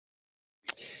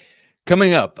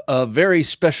Coming up, a very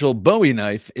special Bowie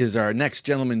knife is our next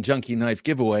Gentleman Junkie knife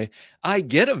giveaway. I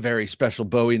get a very special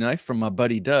Bowie knife from my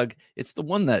buddy Doug. It's the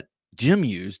one that Jim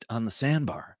used on the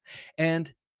sandbar.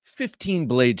 And 15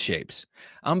 blade shapes.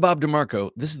 I'm Bob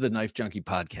DeMarco. This is the Knife Junkie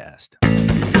podcast.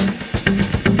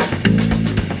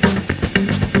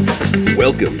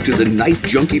 Welcome to the Knife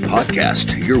Junkie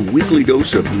podcast, your weekly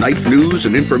dose of knife news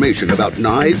and information about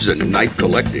knives and knife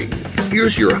collecting.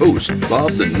 Here's your host,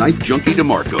 Bob the Knife Junkie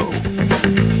DeMarco.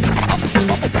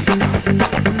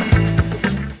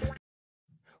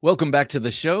 Welcome back to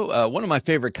the show. One of my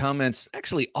favorite comments,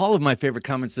 actually all of my favorite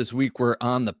comments this week were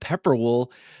on the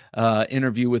Pepperwool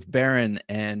interview with Byron,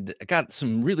 and I got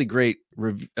some really great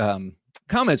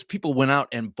comments. People went out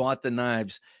and bought the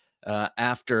knives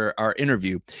after our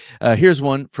interview. Here's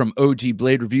one from OG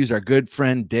Blade Reviews, our good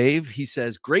friend Dave. He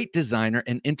says, great designer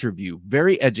and interview,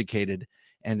 very educated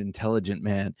and intelligent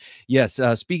man. Yes,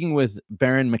 speaking with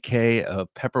Byron McKay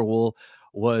of Pepperwool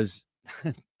was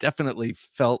definitely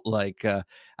felt like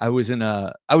I was in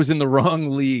the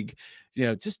wrong league. You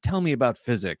know, just tell me about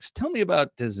physics, tell me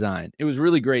about design. It was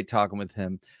really great talking with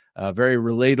him. Very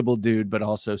relatable dude, but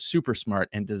also super smart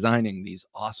and designing these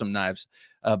awesome knives.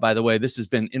 By the way, this has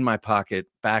been in my pocket,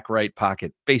 back right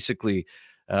pocket, basically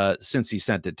since he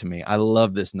sent it to me. I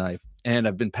love this knife, and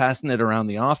I've been passing it around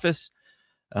the office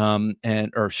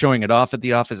or showing it off at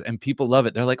the office, and people love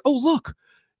it. They're like, oh, look,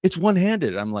 it's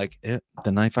one-handed. I'm like,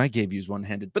 the knife I gave you is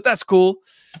one-handed, but that's cool.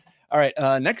 All right.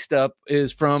 Next up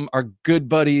is from our good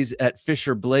buddies at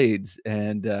Fisher Blades,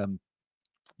 and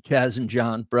Chaz and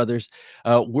John, brothers.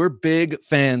 We're big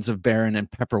fans of Byron and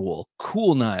Pepperwool.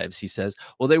 Cool knives, he says.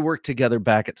 Well, they worked together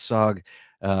back at SOG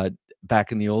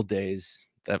back in the old days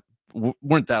that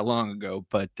weren't that long ago,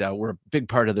 but we're a big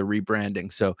part of the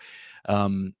rebranding. So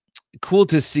cool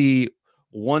to see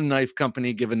one knife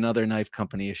company give another knife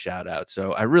company a shout out.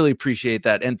 So I really appreciate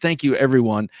that. And thank you,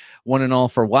 everyone, one and all,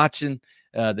 for watching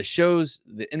the shows,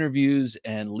 the interviews,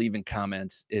 and leaving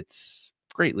comments. It's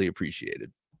greatly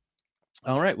appreciated.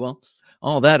 All right, well,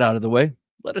 all that out of the way,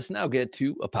 let us now get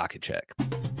to a pocket check.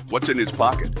 What's in his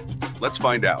pocket? Let's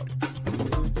find out.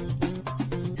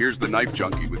 Here's the Knife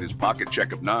Junkie with his pocket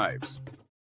check of knives.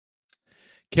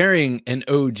 Carrying an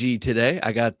OG today,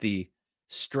 I got the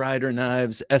Strider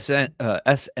knives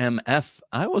SMF.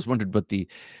 I always wondered what the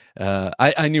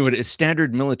I knew it is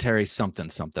standard military something.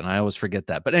 I always forget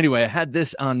that. But anyway, I had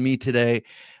this on me today.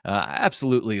 I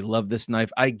absolutely love this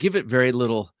knife. I give it very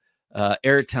little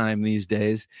airtime these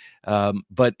days,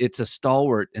 but it's a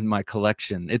stalwart in my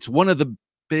collection. It's one of the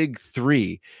big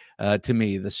three to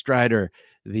me: the Strider,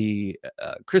 the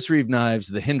Chris Reeve knives,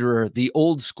 the Hinderer, the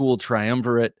old school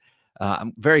triumvirate.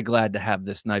 I'm very glad to have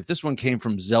this knife. This one came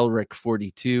from Zelric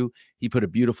 42. He put a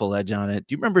beautiful edge on it.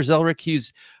 Do you remember Zelric?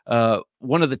 He's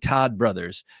one of the Todd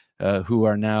brothers who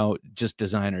are now just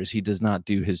designers. He does not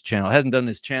do his channel. Hasn't done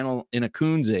his channel in a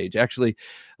coon's age. Actually,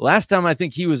 last time I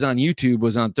think he was on YouTube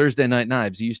was on Thursday Night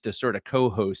Knives. He used to sort of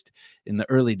co-host in the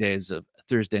early days of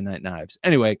Thursday Night Knives.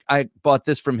 Anyway, I bought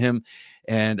this from him,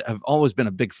 and I've always been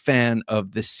a big fan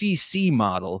of the CC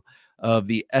model of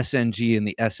the SNG and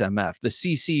the SMF. The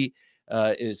CC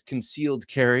is concealed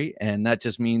carry, and that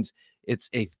just means it's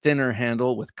a thinner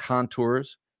handle with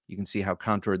contours. You can see how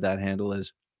contoured that handle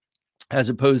is, as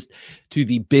opposed to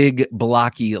the big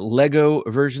blocky Lego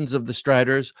versions of the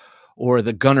Striders, or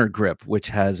the Gunner Grip, which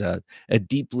has a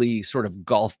deeply sort of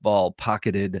golf ball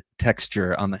pocketed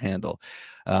texture on the handle.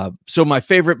 So my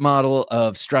favorite model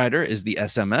of Strider is the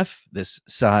SMF, this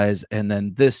size, and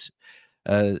then this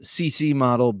CC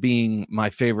model being my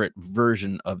favorite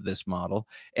version of this model.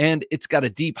 And it's got a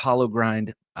deep hollow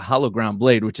ground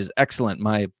blade, which is excellent.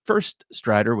 My first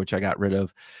Strider, which I got rid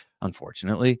of,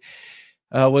 unfortunately,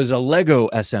 was a Lego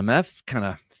SMF, kind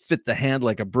of fit the hand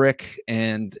like a brick,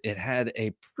 and it had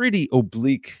a pretty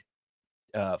oblique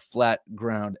flat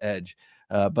ground edge.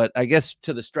 But I guess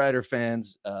to the Strider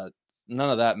fans, none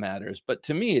of that matters. But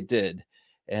to me, it did.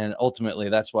 And ultimately,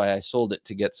 that's why I sold it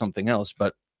to get something else.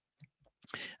 But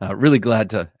really glad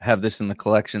to have this in the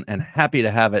collection, and happy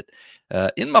to have it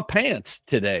in my pants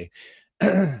today.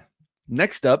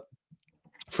 Next up,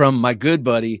 from my good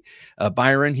buddy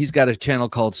Byron. He's got a channel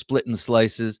called Split and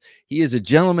Slices. He is a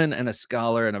gentleman and a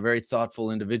scholar and a very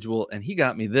thoughtful individual, and he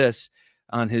got me this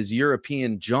on his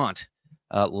European jaunt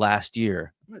last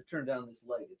year. I'm going to turn down this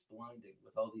light. It's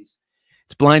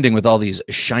blinding with all these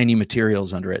shiny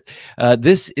materials under it.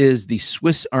 This is the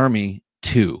Swiss Army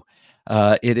 2.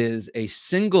 It is a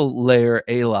single layer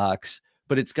ALOX,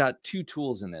 but it's got two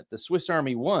tools in it. The Swiss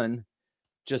Army 1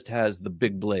 just has the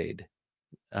big blade.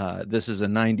 This is a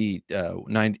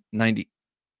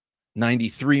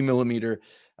 93 millimeter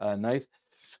knife.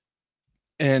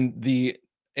 And the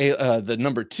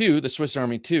number 2, the Swiss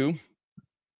Army 2,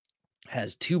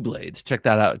 has 2 blades. Check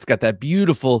that out. It's got that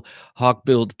beautiful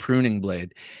hawk-billed pruning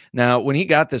blade. Now, when he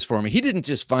got this for me, he didn't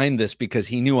just find this because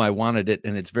he knew I wanted it,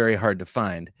 and it's very hard to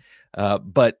find.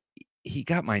 But he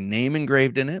got my name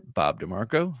engraved in it, Bob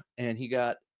DeMarco, and he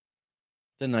got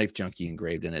the Knife Junkie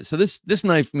engraved in it. So this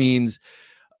knife means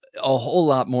a whole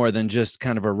lot more than just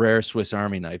kind of a rare Swiss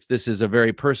Army knife. This is a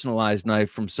very personalized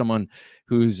knife from someone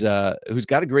who's got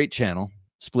a great channel,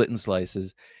 Split and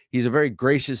Slices. He's a very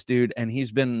gracious dude, and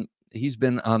he's been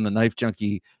on the Knife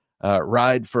Junkie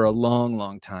ride for a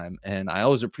long time, and I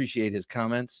always appreciate his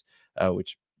comments,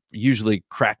 which usually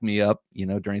crack me up,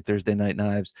 during Thursday Night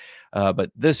Knives.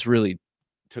 But this really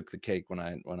took the cake when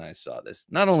I saw this.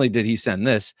 Not only did he send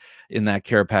this in that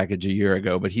care package a year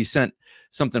ago, but he sent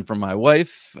something from my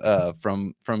wife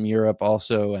from Europe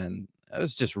also, and it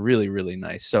was just really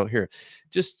nice. So here,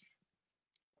 just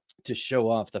to show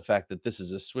off the fact that this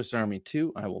is a Swiss Army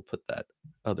 2, I will put that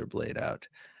other blade out.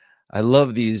 I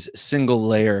love these single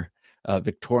layer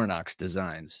Victorinox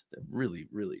designs. They're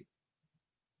really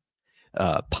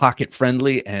pocket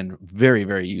friendly and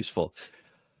very useful.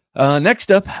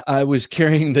 Next up, I was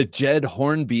carrying the Jed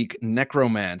Hornbeak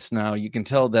Necromance. Now, you can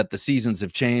tell that the seasons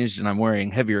have changed and I'm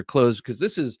wearing heavier clothes because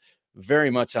this is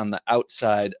very much on the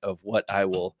outside of what I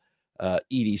will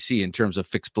EDC in terms of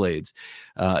fixed blades.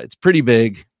 It's pretty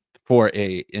big for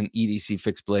an EDC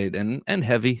fixed blade and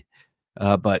heavy,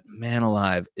 but man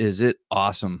alive, is it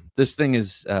awesome. This thing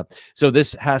is, so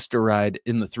this has to ride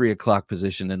in the 3 o'clock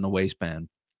position in the waistband.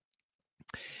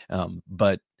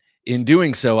 But in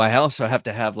doing so, I also have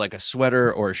to have like a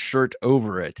sweater or a shirt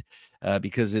over it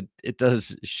because it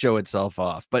does show itself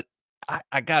off. But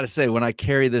I gotta say, when I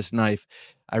carry this knife,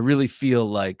 I really feel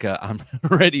like I'm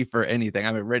ready for anything.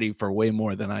 I'm ready for way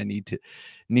more than I need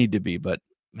to be. But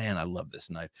man, I love this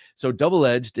knife. So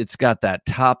double-edged, it's got that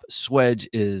top swedge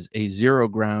is a 0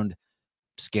 ground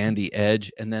Scandi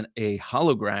edge, and then a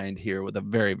hollow grind here with a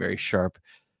very sharp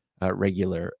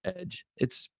regular edge.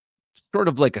 It's sort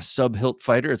of like a sub-hilt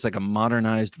fighter. It's like a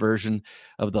modernized version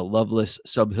of the Loveless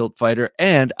sub-hilt fighter.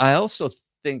 And I also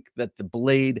think that the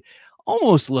blade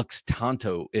almost looks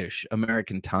tanto-ish,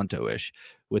 American tanto-ish,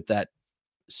 with that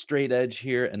straight edge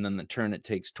here and then the turn it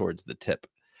takes towards the tip.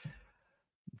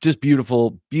 Just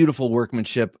beautiful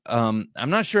workmanship. I'm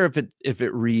not sure if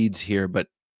it reads here, but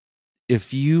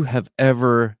if you have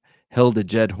ever held a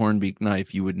Jed Hornbeak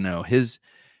knife, you would know his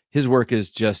work is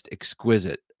just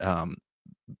exquisite.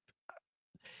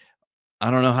 I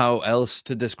don't know how else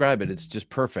to describe it. It's just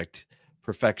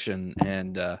perfection.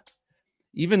 And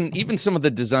even some of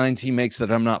the designs he makes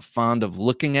that I'm not fond of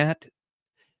looking at,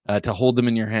 to hold them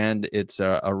in your hand, it's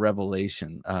a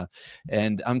revelation.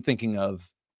 And I'm thinking of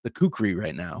the kukri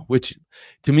right now, which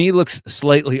to me looks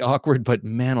slightly awkward, but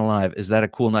man alive, is that a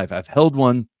cool knife. I've held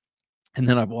one, and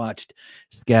then I've watched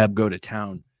Scab go to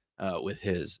town with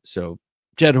his. So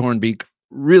Jed Hornbeak,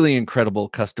 really incredible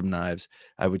custom knives.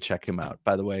 I would check him out.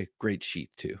 By the way, great sheath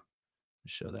too.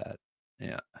 Show that.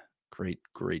 Yeah,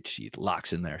 great sheath.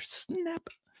 Locks in there. Snap.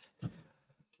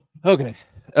 Okay.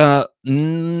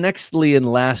 Nextly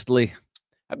and lastly,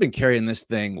 I've been carrying this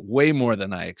thing way more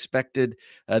than I expected.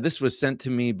 This was sent to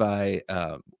me by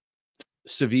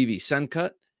Civivi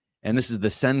Sencut, and this is the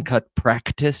Sencut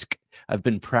Praktisk. I've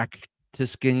been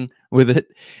practicing with it,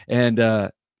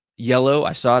 and yellow.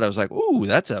 I saw it. I was like, ooh,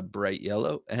 that's a bright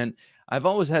yellow. And I've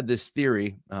always had this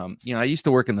theory. I used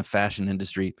to work in the fashion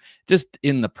industry, just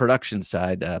in the production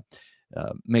side,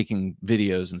 making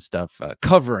videos and stuff,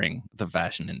 covering the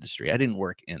fashion industry.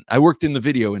 I worked in the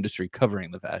video industry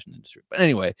covering the fashion industry. But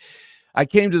anyway, I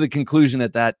came to the conclusion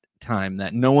at that time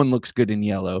that no one looks good in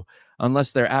yellow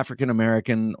unless they're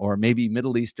African-American or maybe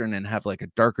Middle Eastern and have like a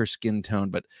darker skin tone.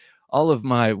 But all of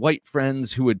my white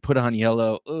friends who would put on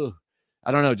yellow, ugh, I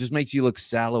don't know, it just makes you look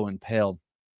sallow and pale.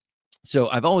 So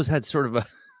I've always had sort of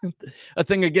a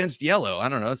thing against yellow. I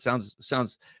don't know. It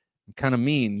sounds kind of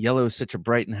mean. Yellow is such a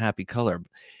bright and happy color.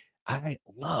 I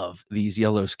love these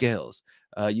yellow scales.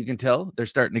 You can tell they're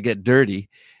starting to get dirty.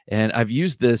 And I've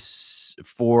used this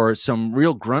for some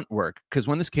real grunt work because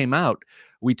when this came out,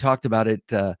 we talked about it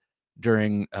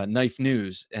during Knife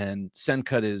News, and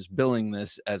Sencut is billing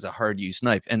this as a hard use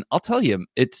knife. And I'll tell you,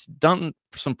 it's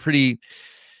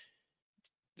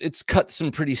cut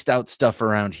some pretty stout stuff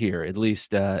around here, at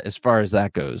least as far as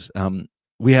that goes.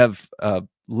 We have a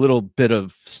little bit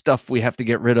of stuff we have to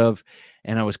get rid of,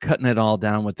 and I was cutting it all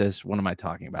down with this. What am I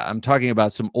talking about? I'm talking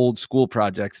about some old school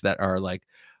projects that are like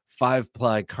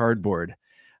 5-ply cardboard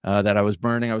that I was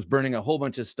burning. I was burning a whole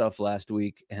bunch of stuff last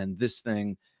week, and this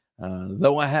thing,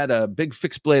 though I had a big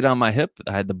fixed blade on my hip,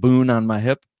 I had the Boone on my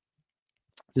hip,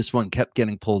 this one kept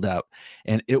getting pulled out,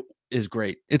 and it is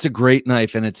great. It's a great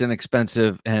knife, and it's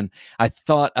inexpensive. And I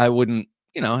thought I wouldn't,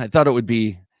 I thought it would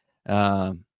be,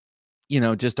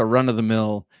 just a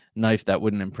run-of-the-mill knife that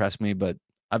wouldn't impress me, but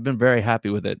I've been very happy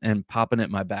with it and popping it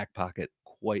in my back pocket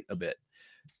quite a bit.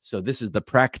 So this is the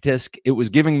Praktisk. It was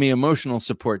giving me emotional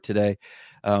support today.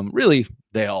 Really,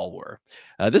 they all were.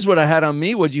 This is what I had on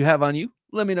me. What'd you have on you?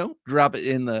 Let me know. Drop it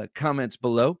in the comments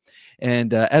below.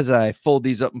 And as I fold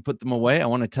these up and put them away, I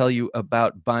want to tell you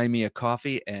about Buy Me a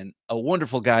Coffee and a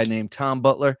wonderful guy named Tom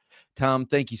Butler. Tom,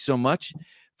 thank you so much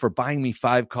for buying me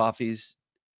 5 coffees.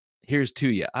 Here's to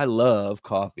you. I love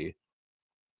coffee,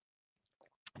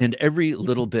 and every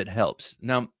little bit helps.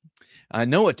 Now, I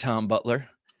know a Tom Butler,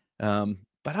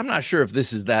 but I'm not sure if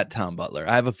this is that Tom Butler.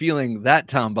 I have a feeling that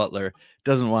Tom Butler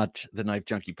doesn't watch the Knife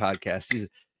Junkie podcast.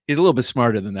 He's a little bit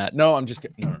smarter than that. No, I'm just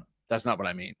kidding. No, that's not what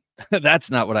I mean. That's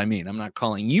not what I mean. I'm not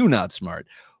calling you not smart.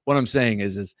 What I'm saying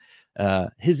is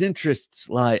his interests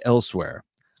lie elsewhere,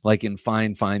 like in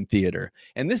fine theater.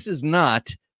 And this is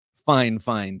not fine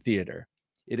theater.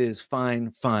 It is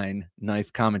fine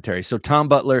knife commentary. So Tom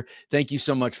Butler, thank you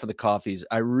so much for the coffees.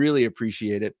 I really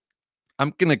appreciate it.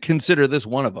 I'm going to consider this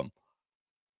one of them.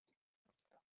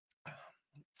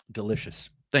 Delicious.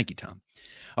 Thank you, Tom.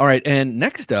 All right. And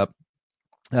next up,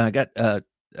 I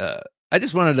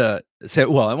just wanted to say, I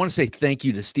want to say thank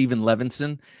you to Stephen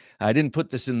Levinson. I didn't put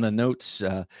this in the notes,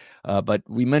 but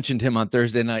we mentioned him on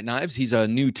Thursday Night Knives. He's a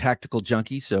new tactical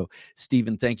junkie. So,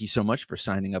 Stephen, thank you so much for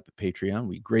signing up at Patreon.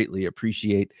 We greatly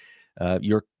appreciate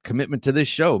your commitment to this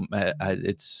show.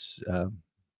 It's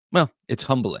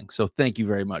humbling. So thank you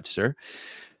very much, sir.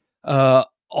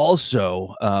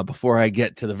 Also, before I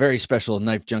get to the very special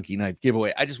Knife Junkie knife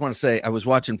giveaway, I just want to say I was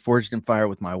watching Forged in Fire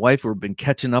with my wife. We've been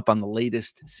catching up on the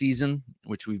latest season,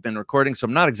 which we've been recording. So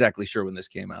I'm not exactly sure when this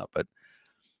came out, but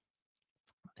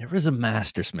there was a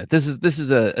Mastersmith. This is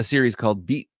a series called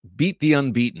Beat the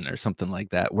Unbeaten or something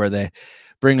like that, where they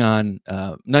bring on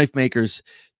knife makers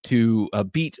to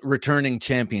beat returning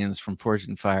champions from Forged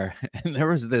in Fire. And there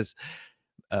was this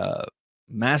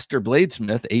Master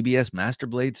Bladesmith, ABS Master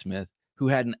Bladesmith, who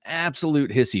had an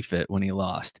absolute hissy fit when he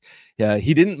lost.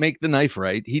 He didn't make the knife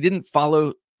right. He didn't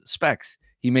follow specs.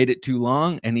 He made it too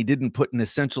long, and he didn't put an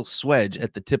essential swedge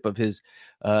at the tip of his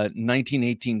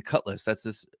 1918 cutlass. That's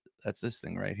this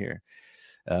thing right here,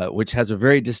 which has a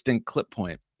very distinct clip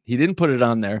point. He didn't put it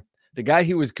on there. The guy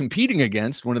he was competing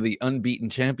against, one of the unbeaten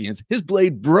champions, his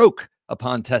blade broke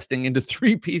upon testing into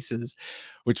 3 pieces,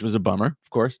 which was a bummer, of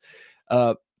course.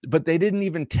 But they didn't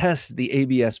even test the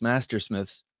ABS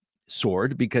Mastersmith's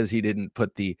sword because he didn't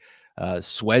put the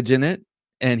swedge in it,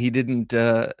 and he didn't.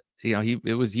 He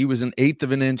was an 1/8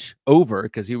 of an inch over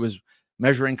because he was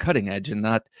measuring cutting edge and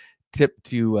not tip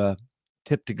to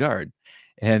guard.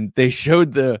 And they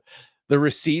showed the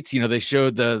receipts. They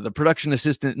showed the production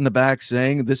assistant in the back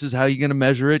saying, "This is how you're going to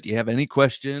measure it. Do you have any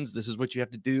questions? This is what you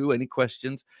have to do. Any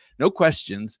questions?" No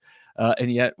questions. And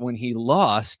yet, when he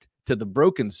lost to the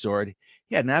broken sword,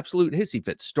 he had an absolute hissy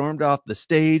fit, stormed off the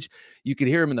stage. You could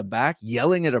hear him in the back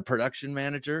yelling at a production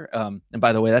manager. And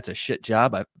by the way, that's a shit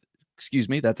job. Excuse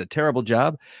me, that's a terrible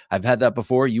job. I've had that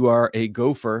before. You are a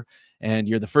gopher, and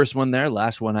you're the first one there,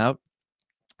 last one out.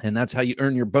 And that's how you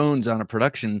earn your bones on a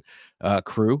production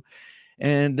crew.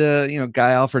 And,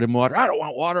 guy offered him water. "I don't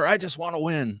want water. I just want to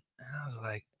win." And I was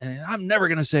like, I'm never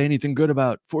going to say anything good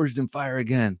about Forged in Fire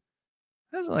again.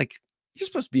 I was like, you're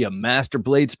supposed to be a master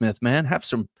bladesmith, man.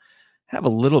 Have a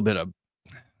little bit of.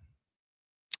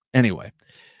 Anyway,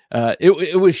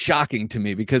 it was shocking to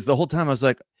me because the whole time I was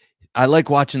like, I like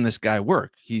watching this guy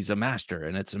work. He's a master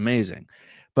and it's amazing,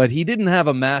 but he didn't have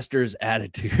a master's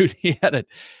attitude. He had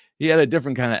a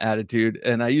different kind of attitude,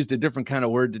 and I used a different kind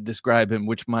of word to describe him,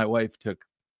 which my wife took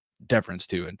deference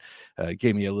to and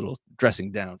gave me a little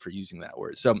dressing down for using that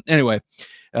word. So anyway,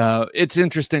 it's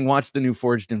interesting. Watch the new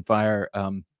Forged in Fire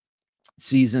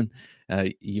season.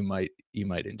 You might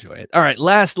enjoy it. All right.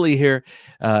 Lastly here,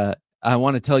 I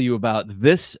want to tell you about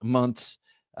this month's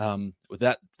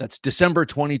that's December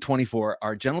 2024.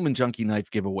 Our Gentleman Junkie knife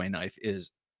giveaway knife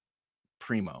is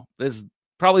primo. This is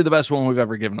probably the best one we've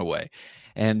ever given away,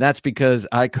 and that's because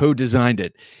I co-designed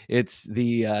it. It's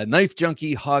the Knife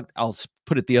Junkie I'll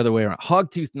put it the other way around.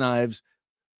 Hogtooth knives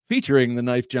featuring the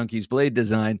Knife Junkie's blade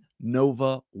design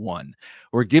Nova 1.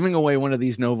 We're giving away one of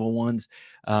these Nova 1s.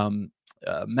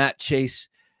 Matt Chase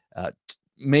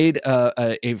made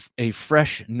a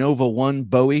fresh Nova 1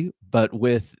 Bowie, but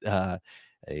with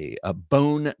a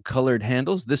bone colored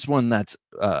handles. This one that's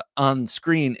on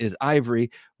screen is ivory.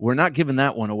 We're not giving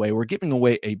that one away. We're giving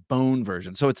away a bone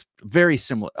version. So it's very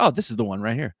similar. Oh, this is the one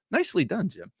right here. Nicely done,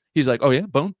 Jim. He's like, "Oh yeah,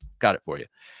 bone, got it for you."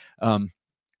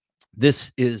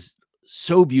 This is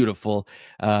so beautiful,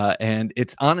 and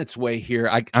it's on its way here.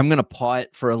 I'm going to paw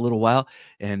it for a little while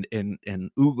and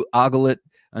ogle it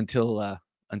until I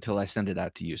send it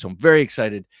out to you. So I'm very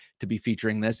excited to be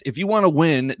featuring this. If you want to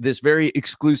win this very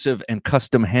exclusive and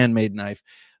custom handmade knife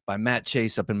by Matt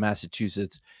Chase up in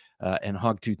Massachusetts and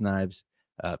Hogtooth Knives,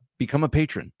 become a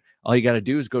patron. All you got to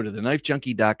do is go to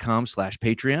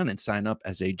TheKnifeJunkie.com/Patreon and sign up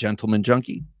as a gentleman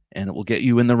junkie, and it will get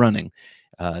you in the running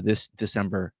this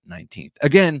December 19th.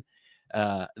 Again,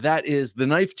 that is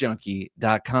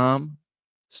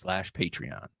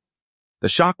TheKnifeJunkie.com/Patreon. The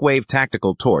Shockwave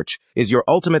Tactical Torch is your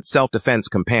ultimate self-defense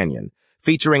companion,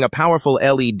 featuring a powerful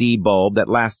LED bulb that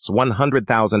lasts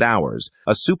 100,000 hours,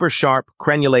 a super sharp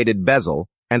crenulated bezel,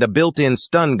 and a built-in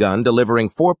stun gun delivering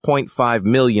 4.5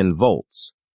 million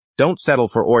volts. Don't settle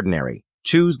for ordinary.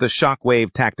 Choose the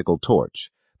Shockwave Tactical Torch.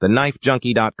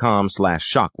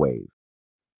 TheKnifeJunkie.com/Shockwave.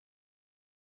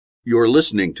 You're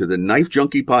listening to the Knife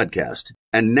Junkie podcast.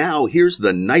 And now here's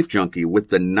the Knife Junkie with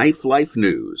the Knife Life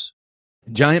News.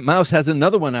 Giant Mouse has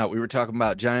another one out. We were talking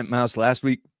about Giant Mouse last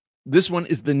week. This one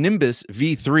is the Nimbus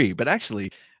V3, but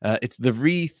actually it's the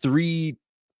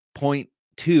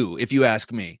V3.2, if you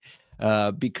ask me,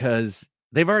 because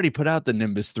they've already put out the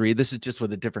Nimbus 3. This is just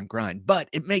with a different grind, but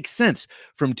it makes sense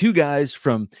from two guys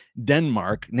from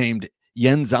Denmark named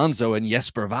Jens Anzo and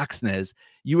Jesper Vaxnes.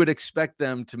 You would expect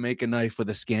them to make a knife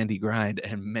with a Scandi grind,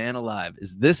 and man alive,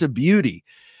 is this a beauty.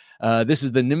 This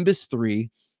is the Nimbus 3,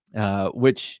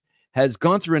 which has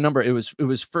gone through a number. It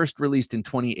was first released in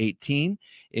 2018.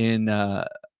 In the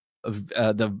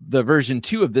version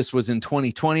 2 of this was in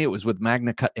 2020. It was with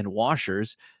MagnaCut and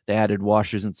washers. They added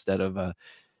washers instead of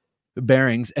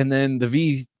bearings. And then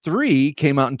the V3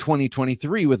 came out in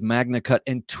 2023 with MagnaCut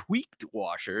and tweaked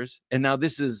washers. And now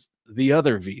this is the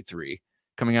other V3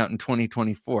 coming out in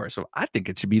 2024. So I think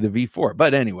it should be the V4.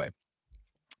 But anyway,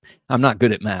 I'm not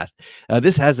good at math.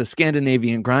 This has a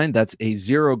Scandinavian grind. That's a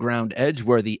 0 ground edge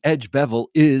where the edge bevel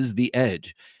is the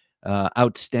edge.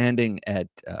 Outstanding at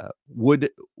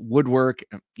woodwork,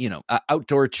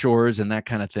 outdoor chores and that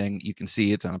kind of thing. You can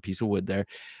see it's on a piece of wood there.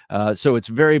 So it's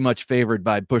very much favored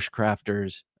by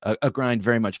bushcrafters, a grind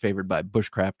very much favored by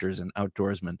bushcrafters and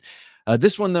outdoorsmen.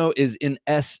 This one, though, is in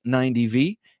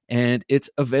S90V, and it's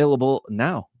available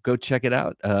now. Go check it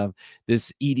out.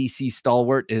 This EDC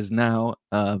stalwart is now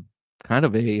kind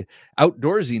of a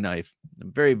outdoorsy knife.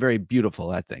 Very, very beautiful,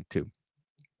 I think, too.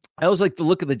 I always like the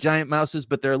look of the Giant Mouses,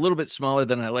 but they're a little bit smaller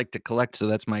than I like to collect, so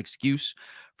that's my excuse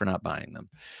for not buying them.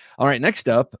 All right, next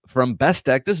up from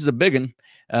Bestech. This is a big one.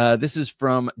 This is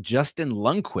from Justin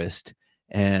Lundquist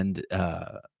and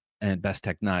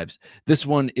Bestech Knives. This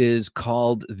one is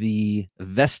called the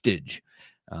Vestige,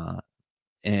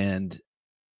 and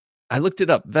I looked it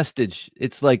up. Vestige.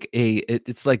 It's like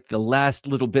it's like the last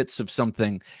little bits of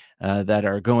something that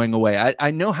are going away. I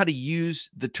know how to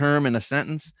use the term in a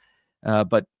sentence,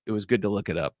 but it was good to look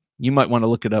it up. You might want to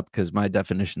look it up because my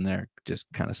definition there just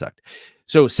kind of sucked.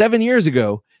 So 7 years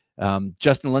ago,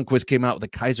 Justin Lundquist came out with a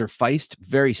Kaiser Feist,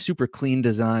 very super clean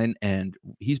design, and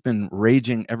he's been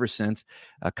raging ever since,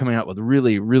 coming out with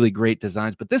really, really great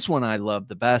designs. But this one I love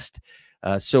the best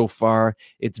so far.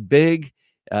 It's big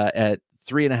at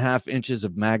 3.5 inches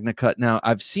of MagnaCut. Now,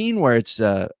 I've seen where it's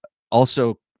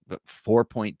also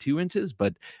 4.2 inches,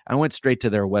 but I went straight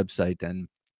to their website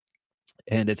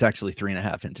and it's actually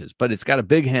 3.5 inches, but it's got a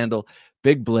big handle,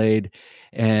 big blade,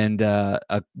 and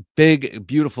a big,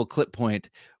 beautiful clip point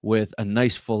with a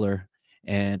nice fuller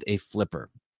and a flipper.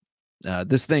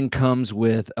 This thing comes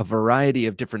with a variety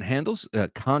of different handles,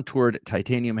 contoured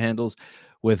titanium handles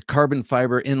with carbon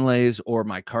fiber inlays or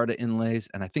micarta inlays,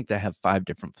 and I think they have 5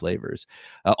 different flavors.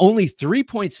 Only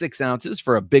 3.6 ounces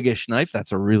for a biggish knife.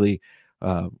 That's a really,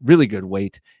 really good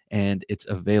weight, and it's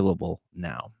available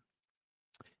now.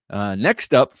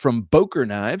 Next up from Boker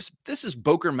Knives, this is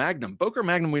Boker Magnum. Boker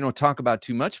Magnum we don't talk about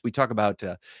too much. We talk about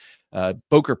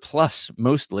Boker Plus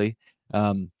mostly.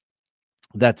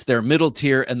 That's their middle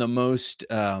tier and the most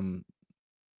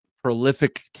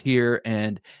prolific tier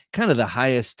and kind of the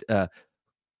highest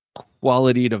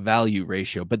quality to value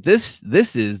ratio. But this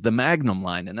is the Magnum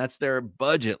line, and that's their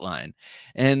budget line.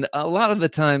 And a lot of the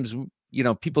times,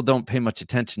 people don't pay much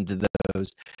attention to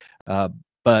those.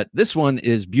 But this one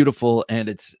is beautiful, and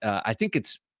it's I think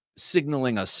it's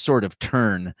signaling a sort of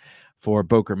turn for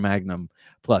Boker Magnum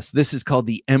Plus. This is called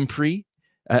the Empri.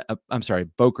 I'm sorry,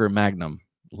 Boker Magnum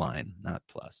line, not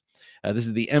Plus. This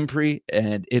is the Empri,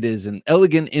 and it is an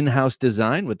elegant in-house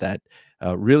design with that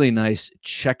really nice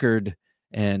checkered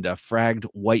and fragged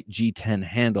white G10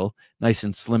 handle, nice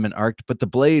and slim and arced. But the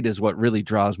blade is what really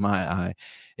draws my eye.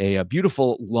 A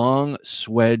beautiful long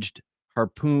swedged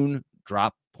harpoon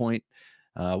drop point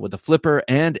with a flipper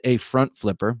and a front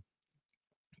flipper.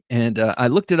 And I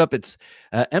looked it up. It's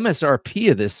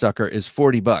MSRP of this sucker is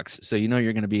 $40. So you know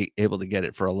you're going to be able to get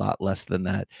it for a lot less than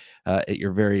that at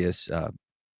your various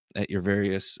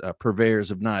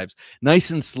purveyors of knives. Nice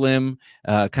and slim,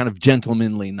 kind of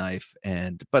gentlemanly knife,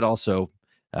 but also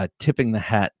tipping the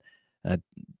hat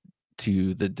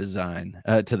to the design,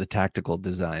 to the tactical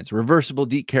designs. Reversible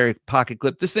deep carry pocket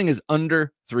clip. This thing is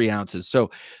under 3 ounces.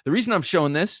 So the reason I'm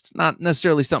showing this, it's not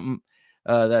necessarily something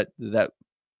that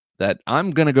I'm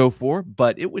going to go for,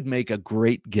 but it would make a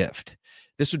great gift.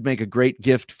 This would make a great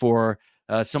gift for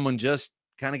someone just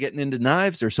kind of getting into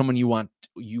knives, or someone you want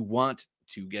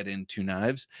to get into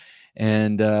knives.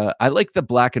 And I like the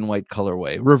black and white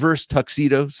colorway. Reverse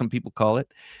tuxedo, some people call it.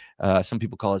 Some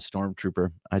people call it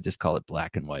Stormtrooper. I just call it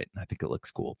black and white. I think it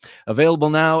looks cool. Available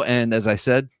now, and as I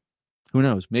said, who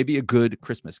knows? Maybe a good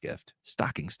Christmas gift,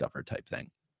 stocking stuffer type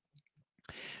thing.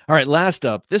 All right, last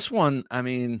up, this one. I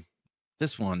mean,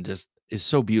 this one just is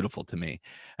so beautiful to me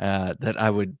that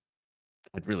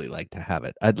I'd really like to have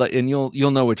it. And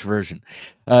you'll know which version.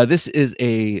 This is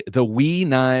the Wee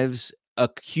Knives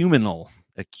Acuminal,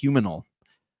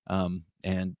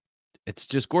 and it's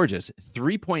just gorgeous.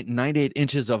 3.98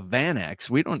 inches of Vanax.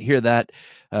 We don't hear that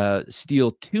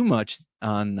steel too much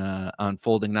on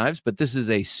folding knives, but this is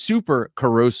a super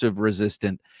corrosive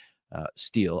resistant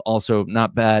steel. Also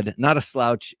not bad, not a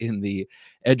slouch in the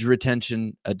edge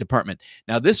retention department.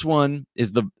 Now this one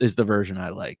is the version I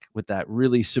like, with that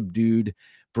really subdued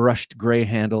brushed gray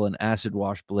handle and acid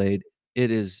wash blade.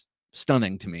 It is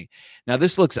stunning to me. Now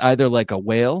this looks either like a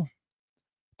whale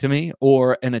to me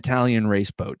or an Italian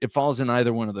race boat. It falls in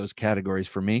either one of those categories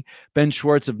for me. Ben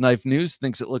Schwartz of Knife News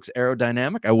thinks it looks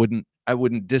aerodynamic. I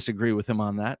wouldn't disagree with him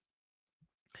on that.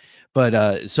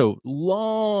 But so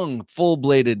long,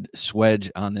 full-bladed swedge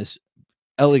on this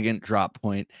elegant drop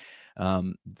point.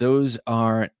 Those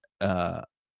are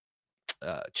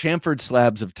chamfered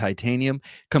slabs of titanium.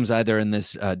 Comes either in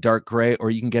this dark gray, or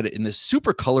you can get it in this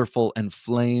super colorful and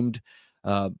flamed,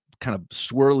 kind of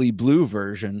swirly blue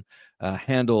version,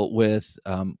 handle with,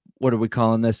 what are we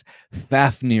calling this?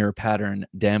 Fafnir pattern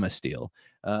Damasteel.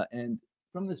 And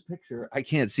from this picture, I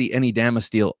can't see any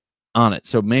Damasteel on it,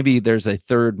 so maybe there's a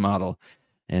third model,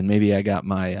 and maybe I got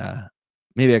my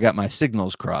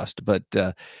signals crossed. But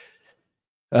it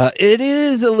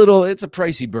is it's a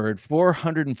pricey bird.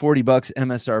 $440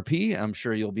 MSRP. I'm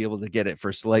sure you'll be able to get it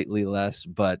for slightly less,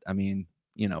 but I mean,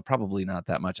 you know, probably not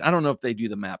that much. I don't know if they do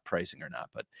the map pricing or not,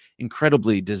 but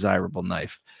incredibly desirable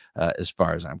knife as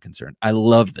far as I'm concerned. I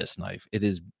love this knife. It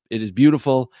is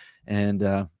beautiful,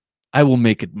 and I will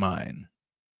make it mine,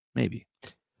 maybe.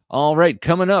 All right,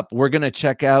 coming up, we're going to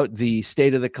check out the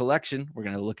state of the collection. We're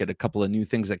going to look at a couple of new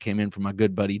things that came in from my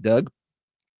good buddy Doug.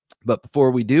 But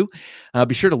before we do,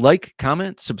 be sure to like,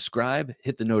 comment, subscribe,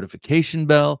 hit the notification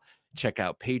bell, check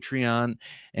out Patreon,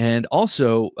 and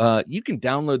also you can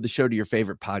download the show to your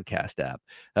favorite podcast app,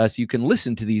 so you can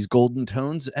listen to these golden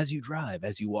tones as you drive,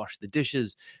 as you wash the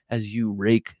dishes, as you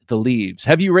rake the leaves.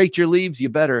 Have you raked your leaves? You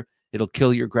better. It'll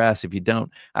kill your grass if you don't.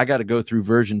 I got to go through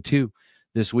version 2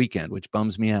 this weekend, which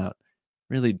bums me out.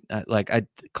 Really, I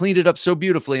cleaned it up so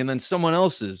beautifully, and then someone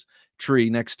else's tree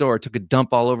next door took a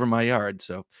dump all over my yard.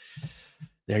 So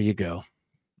there you go.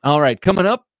 All right, coming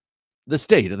up, the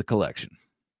state of the collection.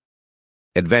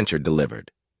 Adventure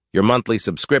Delivered, your monthly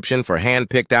subscription for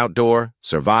hand-picked outdoor,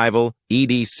 survival,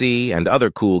 EDC, and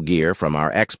other cool gear from our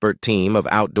expert team of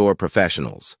outdoor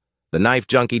professionals.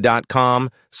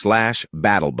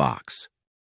 TheKnifeJunkie.com/BattleBox.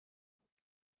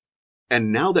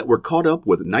 And now that we're caught up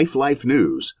with Knife Life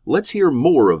news, let's hear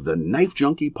more of the Knife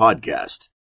Junkie podcast.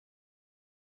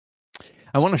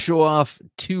 I want to show off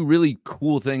 2 really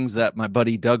cool things that my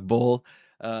buddy Doug Bull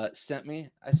sent me.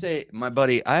 I say my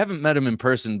buddy, I haven't met him in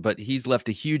person, but he's left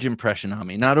a huge impression on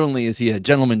me. Not only is he a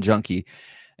gentleman junkie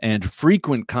and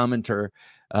frequent commenter,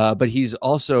 but he's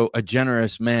also a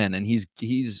generous man. And he's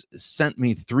sent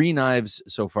me 3 knives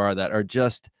so far that are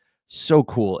just so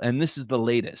cool. And this is the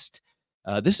latest.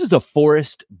 This is a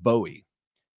Forrest Bowie.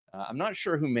 I'm not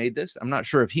sure who made this. I'm not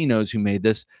sure if he knows who made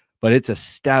this, but it's a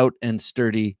stout and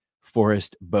sturdy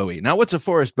Forrest Bowie. Now, what's a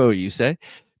Forrest Bowie, you say?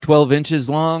 12 inches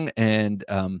long, and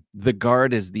the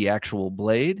guard is the actual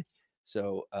blade.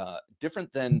 So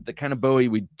different than the kind of Bowie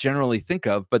we generally think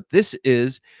of. But this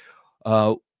is,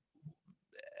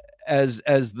 as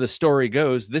the story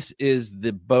goes, this is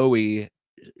the Bowie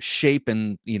shape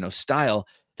and style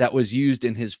that was used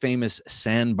in his famous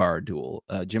sandbar duel.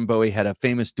 Jim Bowie had a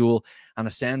famous duel on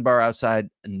a sandbar outside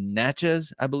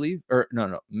Natchez, I believe, or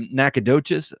no,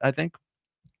 Nacogdoches, I think.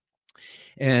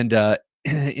 And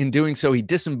in doing so, he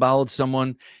disemboweled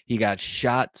someone. He got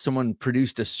shot. Someone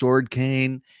produced a sword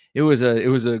cane. It was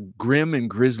a grim and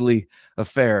grisly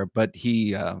affair, but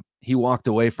he walked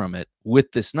away from it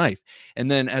with this knife. And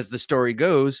then, as the story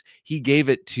goes, he gave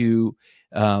it to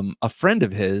a friend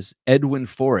of his, Edwin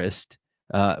Forrest,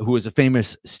 who was a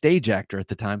famous stage actor at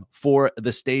the time, for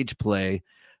the stage play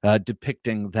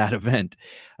depicting that event.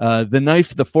 The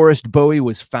knife, the Forrest Bowie,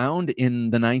 was found in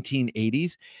the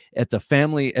 1980s at the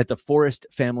Forrest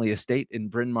family estate in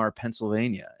Bryn Mawr,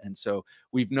 Pennsylvania. And so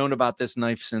we've known about this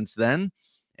knife since then.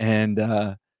 And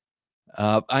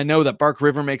I know that Bark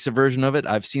River makes a version of it.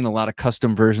 I've seen a lot of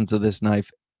custom versions of this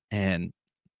knife, and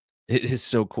it is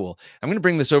so cool. I'm going to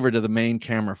bring this over to the main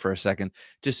camera for a second,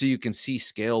 just so you can see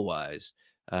scale-wise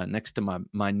next to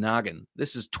my noggin.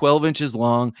 This is 12 inches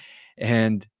long,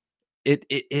 and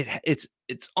it's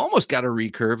almost got a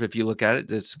recurve if you look at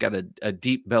it. It's got a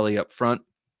deep belly up front,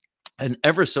 an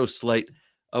ever so slight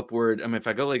upward. I mean, if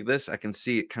I go like this, I can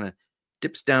see it kind of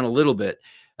dips down a little bit,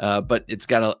 but it's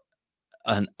got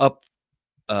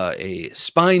a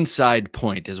spine side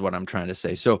point is what I'm trying to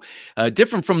say. So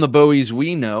different from the Bowies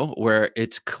we know, where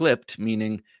it's clipped,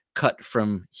 meaning cut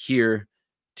from here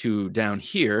to down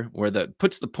here, where that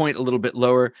puts the point a little bit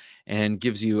lower and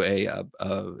gives you a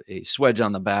swedge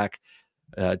on the back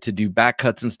to do back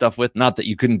cuts and stuff with. Not that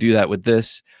you couldn't do that with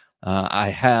this. I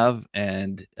have,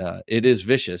 and it is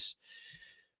vicious.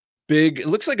 Big. It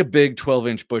looks like a big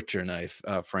 12-inch butcher knife,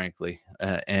 frankly,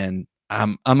 and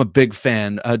I'm a big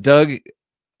fan. Doug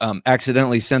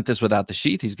accidentally sent this without the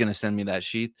sheath. He's going to send me that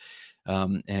sheath,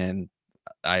 and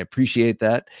I appreciate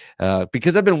that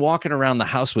because I've been walking around the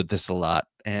house with this a lot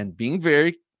and being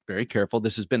very, very careful.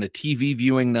 This has been a TV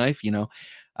viewing knife, you know,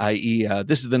 i.e.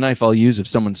 This is the knife I'll use if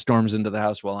someone storms into the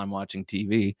house while I'm watching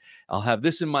TV. I'll have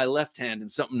this in my left hand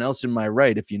and something else in my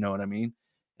right, if you know what I mean.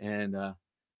 And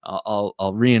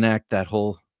I'll reenact that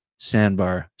whole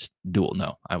sandbar duel.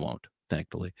 No, I won't,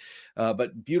 thankfully.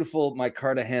 But beautiful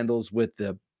micarta handles with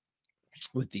the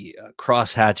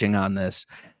cross hatching on this.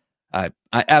 I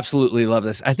absolutely love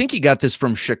this. I think he got this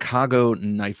from Chicago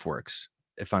Knife Works,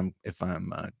 if I'm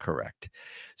correct.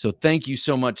 So thank you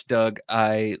so much, Doug.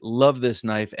 I love this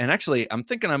knife, and actually, I'm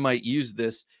thinking I might use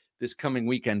this coming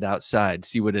weekend outside.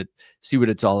 See what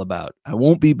it's all about. I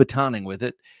won't be batoning with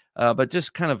it, but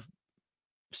just kind of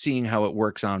seeing how it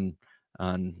works on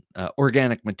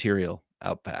organic material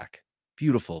out back.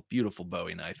 Beautiful, beautiful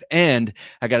Bowie knife. And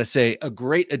I got to say, a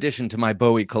great addition to my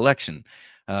Bowie collection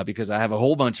because I have a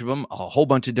whole bunch of them, a whole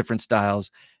bunch of different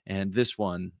styles. And this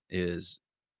one is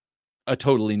a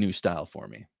totally new style for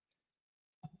me.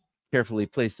 Carefully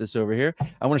place this over here.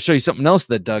 I want to show you something else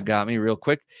that Doug got me real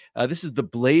quick. This is the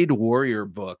Blade Warrior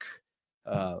book,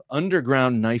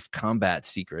 Underground Knife Combat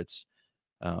Secrets,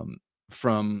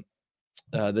 from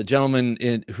the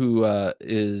gentleman who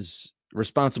is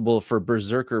responsible for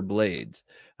Berserker Blades,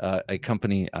 a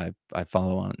company I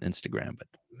follow on Instagram. But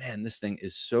man, this thing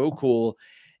is so cool,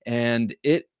 and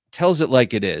it tells it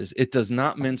like it is. It does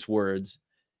not mince words,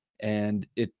 and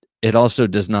it also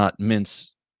does not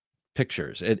mince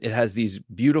pictures. It has these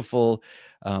beautiful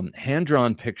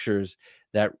hand-drawn pictures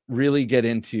that really get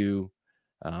into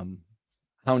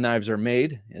how knives are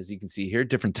made, as you can see here,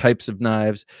 different types of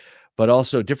knives, but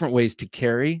also different ways to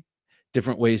carry,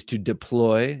 different ways to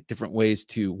deploy, different ways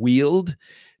to wield,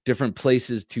 different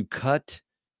places to cut,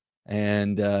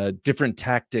 and different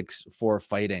tactics for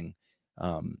fighting.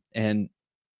 And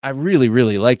I really,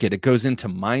 really like it. It goes into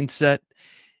mindset,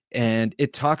 and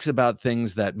it talks about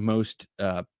things that most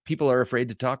people are afraid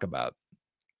to talk about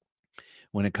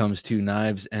when it comes to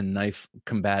knives and knife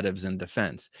combatives and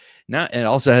defense. Now, it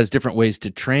also has different ways to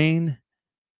train.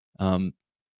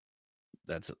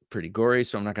 That's pretty gory,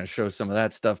 so I'm not going to show some of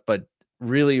that stuff, but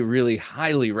really, really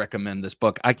highly recommend this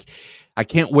book. I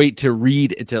can't wait to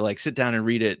read it, to like sit down and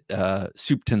read it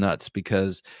soup to nuts,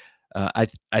 because I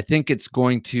think it's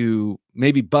going to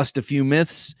maybe bust a few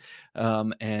myths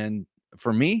and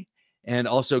for me, and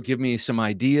also give me some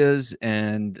ideas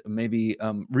and maybe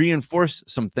reinforce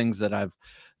some things that I've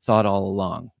thought all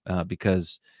along,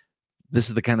 because this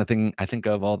is the kind of thing I think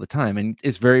of all the time, and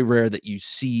it's very rare that you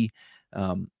see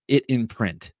it in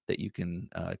print that you can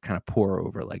kind of pour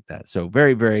over like that. So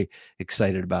very, very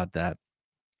excited about that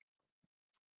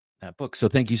book. So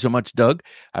thank you so much, Doug.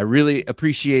 I really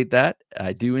appreciate that.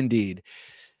 I do indeed.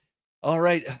 All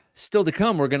right, still to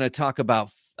come, we're going to talk about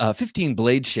 15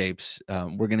 blade shapes.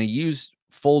 We're going to use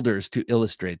folders to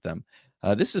illustrate them.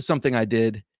 This is something I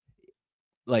did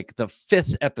like the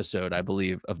 5th episode, I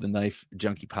believe, of the Knife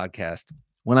Junkie podcast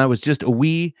when I was just a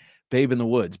wee babe in the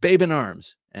woods, babe in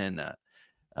arms. And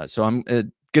so I'm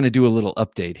going to do a little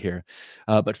update here.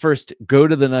 But first, go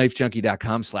to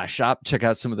theknifejunkie.com/shop. Check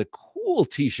out some of the cool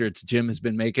t-shirts Jim has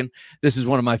been making. This is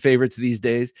one of my favorites these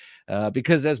days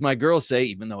because, as my girls say,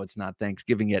 even though it's not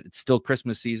Thanksgiving yet, it's still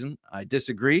Christmas season. I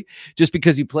disagree. Just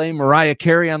because you play Mariah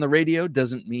Carey on the radio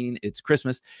doesn't mean it's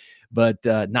Christmas. But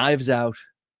knives out,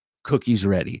 cookies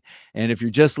ready. And if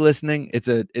you're just listening, it's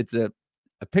a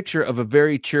picture of a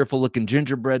very cheerful looking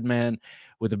gingerbread man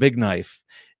with a big knife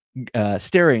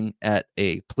staring at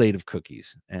a plate of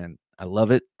cookies. And I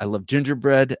love it. I love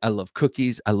gingerbread. I love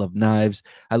cookies. I love knives.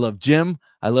 I love Jim.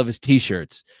 I love his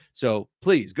t-shirts. So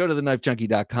please go to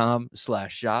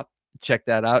theknifejunkie.com/shop. Check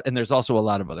that out. And there's also a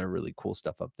lot of other really cool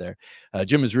stuff up there.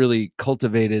 Jim has really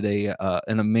cultivated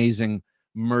an amazing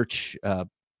merch.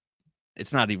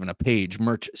 It's not even a page,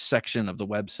 merch section of the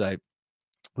website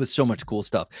with so much cool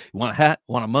stuff. You want a hat?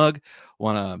 Want a mug?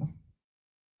 Want a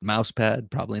mouse pad?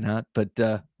 Probably not, but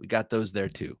we got those there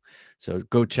too. So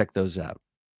go check those out.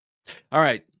 All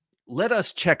right, let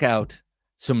us check out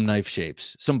some knife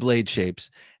shapes, some blade shapes,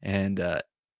 and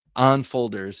on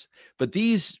folders. But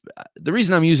these, the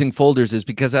reason I'm using folders is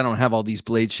because I don't have all these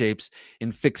blade shapes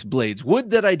in fixed blades. Would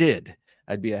that I did.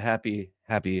 I'd be a happier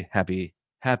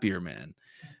man.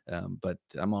 But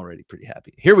I'm already pretty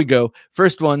happy. Here we go.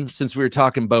 First one, since we were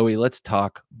talking Bowie, let's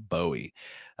talk Bowie.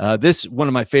 This one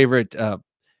of my favorite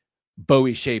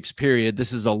Bowie shapes, period.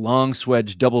 This is a long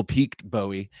swedge, double peaked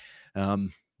Bowie.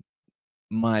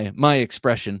 My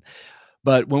expression.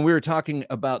 But when we were talking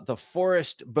about the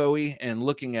Forrest Bowie and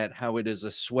looking at how it is a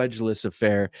swedgeless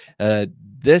affair,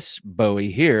 this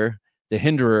Bowie here, the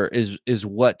Hinderer, is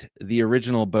what the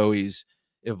original Bowies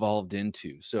evolved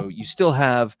into. So you still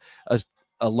have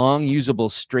a long usable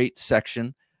straight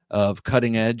section of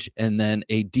cutting edge and then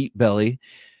a deep belly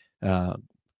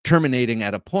terminating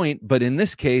at a point. But in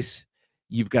this case,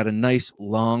 you've got a nice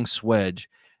long swedge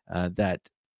that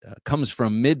comes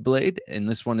from mid blade. In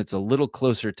this one, it's a little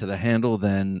closer to the handle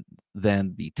than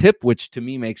the tip, which to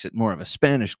me makes it more of a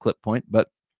Spanish clip point, but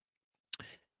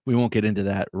we won't get into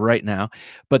that right now.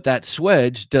 But that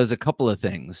swedge does a couple of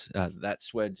things. That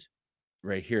swedge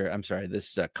right here, I'm sorry,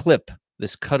 this clip,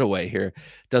 this cutaway here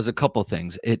does a couple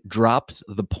things. It drops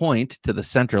the point to the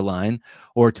center line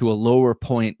or to a lower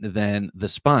point than the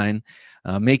spine,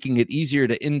 making it easier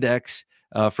to index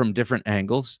from different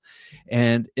angles.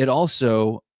 And it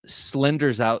also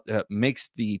slenders out, makes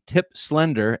the tip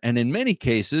slender. And in many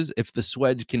cases, if the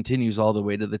swedge continues all the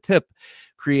way to the tip,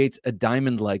 creates a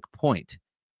diamond-like point,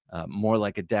 more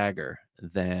like a dagger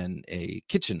than a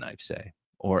kitchen knife, say,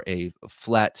 or a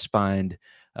flat-spined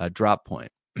drop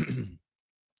point.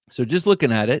 So just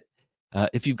looking at it,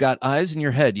 if you've got eyes in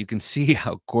your head, you can see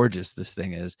how gorgeous this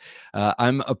thing is.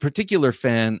 I'm a particular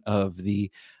fan of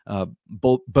the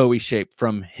Bowie shape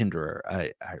from Hinderer.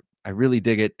 I really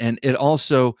dig it. And it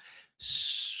also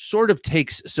sort of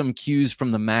takes some cues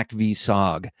from the Mac V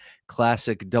SOG,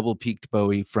 classic double-peaked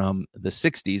Bowie from the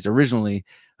 60s, originally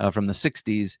from the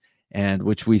 60s, and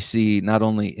which we see not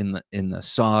only in the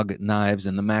SOG knives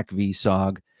and the Mac V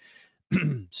SOG.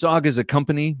 SOG is a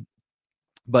company,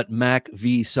 but Mac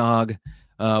V SOG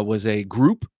was a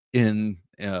group in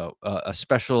a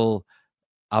special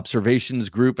observations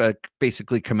group,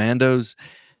 basically commandos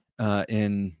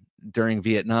during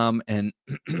Vietnam. And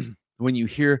when you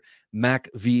hear Mac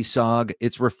V SOG,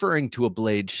 it's referring to a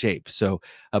blade shape. So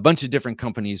a bunch of different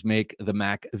companies make the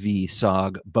Mac V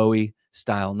SOG Bowie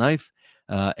style knife,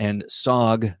 and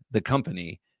SOG, the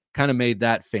company, kind of made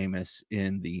that famous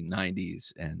in the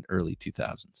 90s and early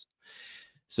 2000s.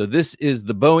 So this is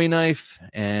the Bowie knife,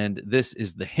 and this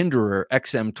is the Hinderer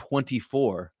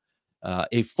XM24,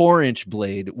 a 4-inch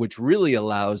blade, which really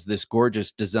allows this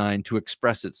gorgeous design to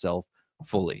express itself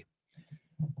fully.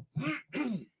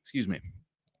 Excuse me.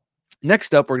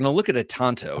 Next up, we're going to look at a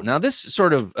tanto. Now, this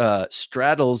sort of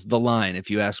straddles the line, if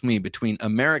you ask me, between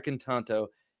American tanto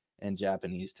and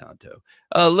Japanese tanto.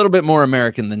 A little bit more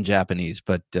American than Japanese,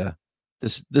 but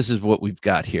this is what we've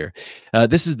got here.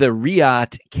 This is the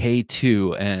Riot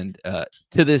K2, and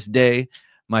to this day,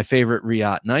 my favorite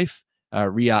Riot knife,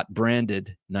 Riot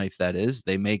branded knife, that is.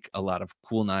 They make a lot of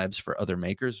cool knives for other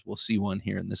makers. We'll see one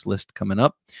here in this list coming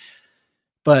up.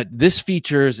 But this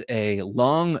features a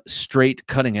long, straight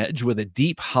cutting edge with a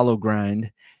deep hollow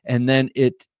grind, and then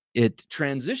it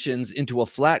transitions into a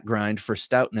flat grind for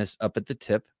stoutness up at the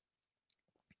tip.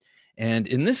 And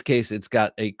in this case, it's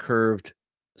got a curved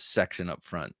section up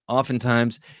front.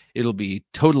 Oftentimes, it'll be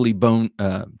totally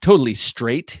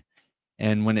straight,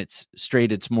 and when it's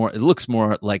straight, it looks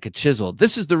more like a chisel.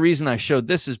 This is the reason I showed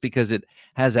this, is because it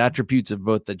has attributes of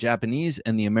both the Japanese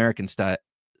and the American style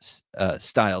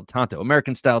tanto.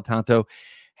 American style tanto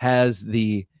has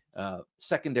the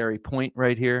secondary point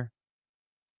right here.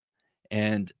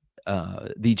 And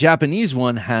the Japanese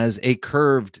one has a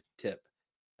curved tip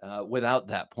without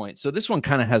that point. So this one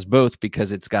kind of has both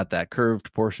because it's got that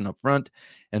curved portion up front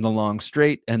and the long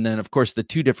straight. And then, of course, the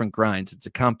two different grinds. It's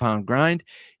a compound grind.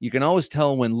 You can always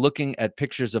tell when looking at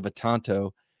pictures of a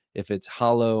tanto if it's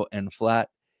hollow and flat,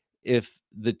 if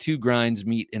the two grinds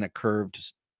meet in a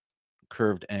curved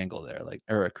angle there, like,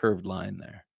 or a curved line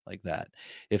there, like that.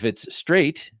 If it's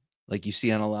straight, like you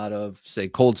see on a lot of, say,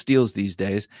 cold steels these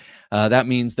days, that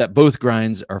means that both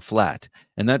grinds are flat.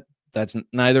 And that's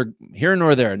neither here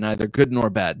nor there, neither good nor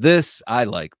bad. This I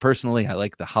like. Personally, I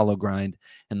like the hollow grind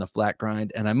and the flat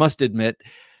grind. And I must admit,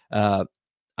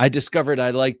 I discovered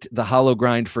I liked the hollow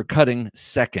grind for cutting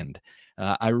second.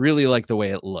 I really like the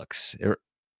way it looks. It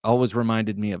always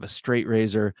reminded me of a straight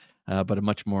razor, but a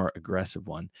much more aggressive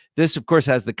one. This, of course,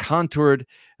 has the contoured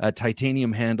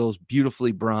titanium handles,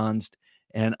 beautifully bronzed.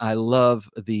 And I love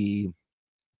the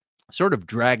sort of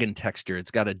dragon texture.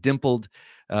 It's got a dimpled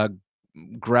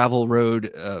gravel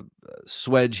road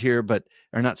swedge here,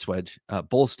 or not swedge,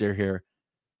 bolster here,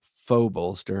 faux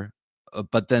bolster.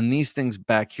 But then these things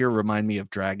back here remind me of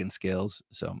dragon scales.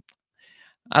 So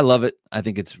I love it. I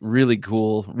think it's really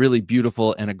cool, really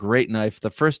beautiful, and a great knife. The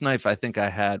first knife I think I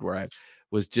had where I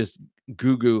was just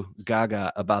goo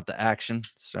gaga about the action.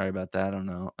 Sorry about that. I don't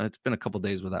know. It's been a couple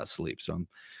days without sleep, so I'm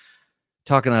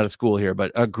talking out of school here,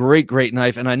 but a great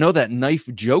knife. And I know that Knife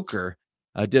Joker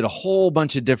did a whole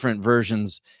bunch of different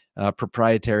versions,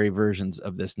 proprietary versions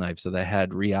of this knife. So they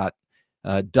had Riot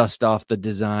dust off the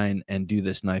design and do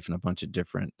this knife in a bunch of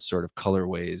different sort of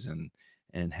colorways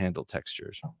and handle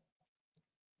textures.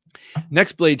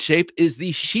 Next blade shape is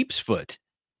the sheep's foot.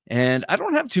 And I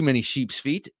don't have too many sheep's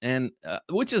feet, and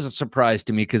which is a surprise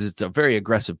to me because it's a very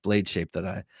aggressive blade shape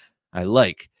that I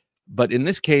like. But in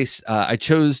this case, I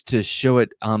chose to show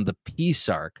it on the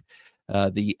P-Sark,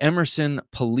 the Emerson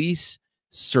Police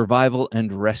Survival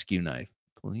and Rescue Knife.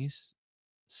 Police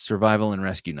Survival and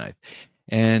Rescue Knife.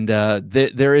 And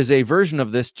there is a version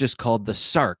of this just called the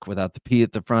Sark without the P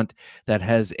at the front that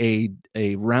has a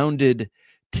rounded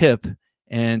tip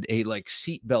and a like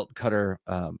seatbelt cutter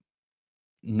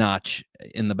notch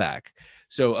in the back.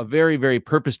 So a very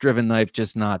purpose-driven knife,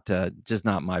 just not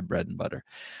my bread and butter.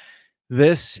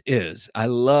 I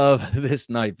love this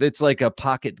knife. It's like a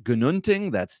pocket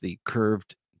gununting. That's the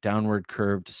downward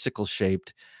curved,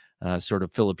 sickle-shaped sort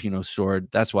of Filipino sword.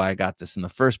 That's why I got this in the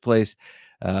first place.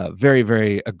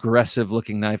 Very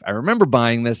aggressive-looking knife. I remember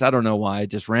buying this. I don't know why.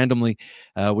 Just randomly,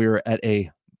 we were at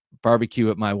a barbecue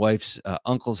at my wife's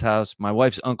uncle's house. My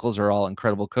wife's uncles are all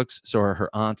incredible cooks. So are her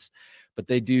aunts. But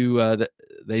they do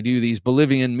these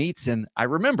Bolivian meats, and I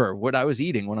remember what I was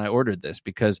eating when I ordered this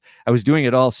because I was doing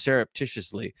it all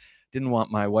surreptitiously. Didn't want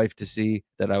my wife to see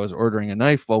that I was ordering a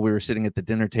knife while we were sitting at the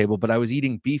dinner table, but I was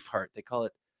eating beef heart. They call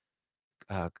it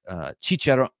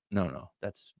chicharron. No,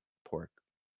 that's pork.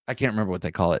 I can't remember what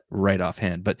they call it right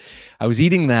offhand, but I was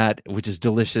eating that, which is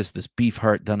delicious, this beef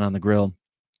heart done on the grill.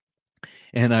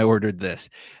 And I ordered this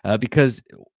because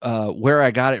where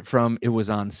I got it from, it was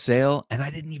on sale, and I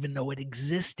didn't even know it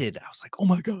existed. I was like, oh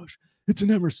my gosh, it's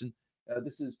an Emerson.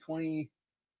 This is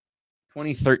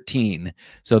 2013.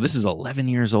 So this is 11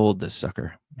 years old, this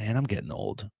sucker. Man, I'm getting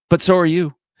old. But so are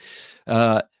you.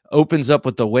 Opens up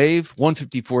with the Wave,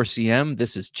 154 cm.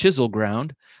 This is chisel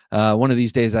ground. One of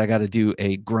these days, I got to do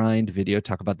a grind video,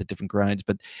 talk about the different grinds,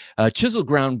 but chisel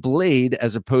ground blade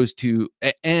as opposed to,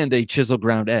 and a chisel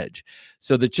ground edge.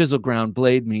 So the chisel ground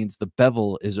blade means the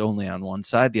bevel is only on one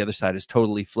side. The other side is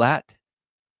totally flat.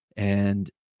 And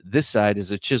this side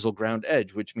is a chisel ground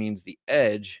edge, which means the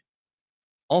edge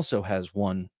also has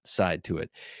one side to it.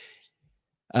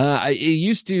 I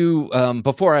used to,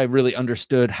 before I really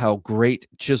understood how great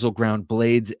chisel ground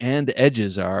blades and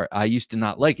edges are, I used to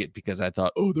not like it because I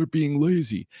thought, oh, they're being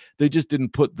lazy. They just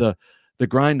didn't put the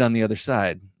grind on the other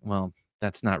side. Well,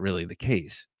 that's not really the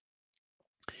case.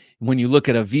 When you look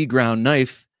at a V-ground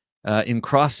knife in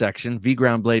cross-section,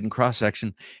 V-ground blade in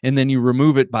cross-section, and then you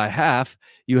remove it by half,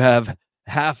 you have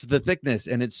half the thickness,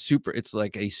 and it's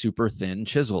like a super thin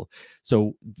chisel.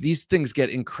 So these things get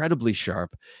incredibly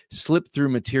sharp, slip through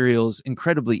materials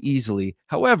incredibly easily.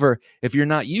 However, if you're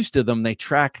not used to them, they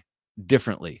track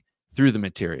differently through the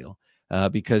material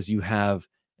because you have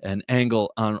an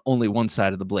angle on only one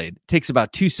side of the blade. It takes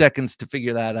about 2 seconds to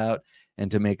figure that out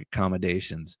and to make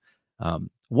accommodations.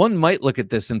 One might look at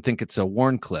this and think it's a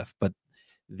Warncliffe, but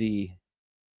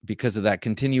because of that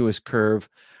continuous curve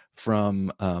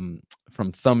from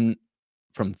thumb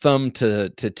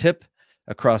to tip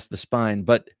across the spine,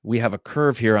 but we have a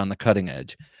curve here on the cutting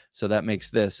edge. So that makes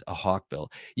this a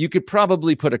hawkbill. You could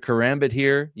probably put a karambit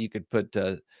here. You could put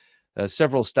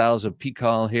several styles of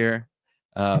pikal here.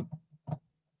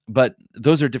 But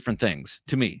those are different things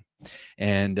to me.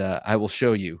 And I will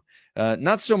show you.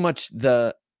 Not so much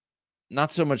the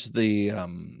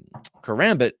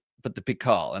karambit, but the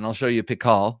pikal. And I'll show you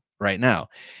pikal right now.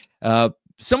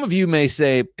 Some of you may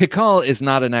say pikal is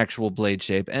not an actual blade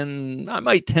shape, and I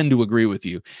might tend to agree with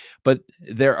you, but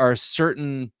there are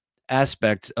certain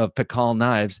aspects of pikal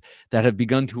knives that have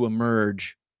begun to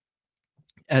emerge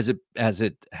as it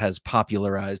has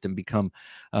popularized and become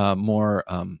more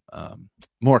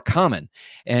common,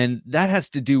 and that has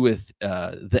to do with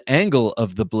the angle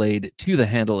of the blade to the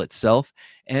handle itself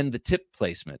and the tip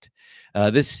placement.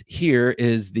 This here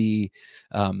is the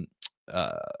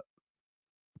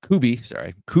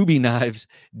Kubi Knives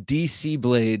DC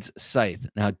Blades Scythe.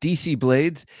 Now, DC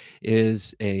Blades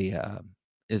is a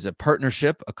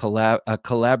partnership, a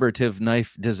collaborative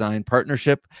knife design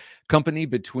partnership company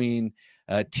between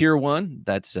Tier 1,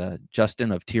 that's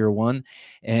Justin of Tier 1,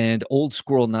 and Old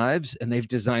Squirrel Knives, and they've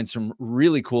designed some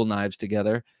really cool knives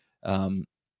together. And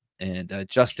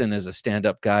Justin is a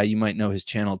stand-up guy. You might know his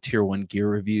channel, Tier 1 Gear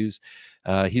Reviews.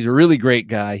 He's a really great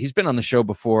guy. He's been on the show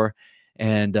before,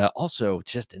 and also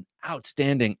just an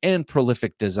outstanding and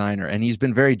prolific designer. And he's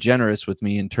been very generous with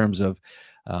me in terms of,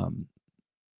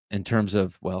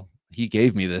 well, he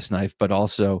gave me this knife, but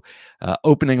also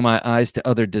opening my eyes to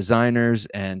other designers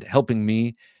and helping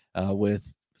me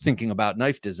with thinking about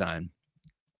knife design.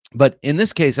 But in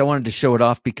this case, I wanted to show it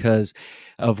off because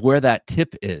of where that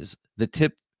tip is. The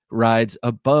tip rides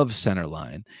above center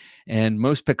line, and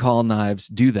most pikal knives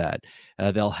do that.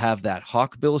 They'll have that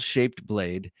hawkbill shaped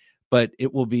blade, but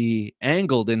it will be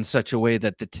angled in such a way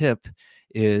that the tip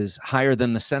is higher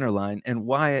than the center line. And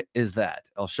why is that?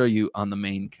 I'll show you on the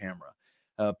main camera.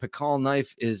 Pikal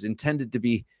knife is intended to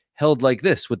be held like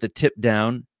this, with the tip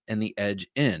down and the edge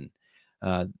in.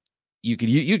 You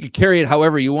could carry it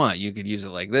however you want. You could use it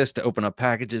like this to open up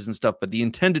packages and stuff, but the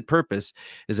intended purpose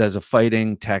is as a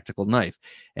fighting tactical knife.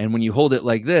 And when you hold it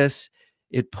like this,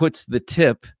 it puts the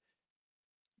tip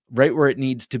right where it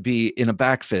needs to be in a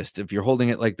back fist. If you're holding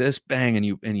it like this, bang, and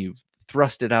you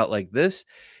thrust it out like this,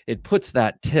 it puts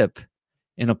that tip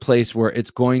in a place where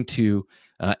it's going to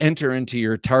enter into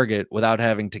your target without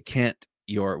having to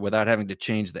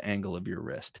change the angle of your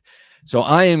wrist. So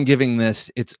I am giving this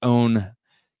its own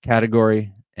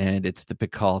category, and it's the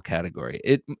pikal category.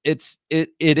 It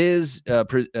is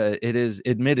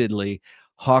admittedly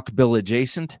hawkbill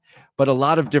adjacent, but a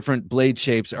lot of different blade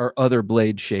shapes are other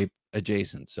blade shape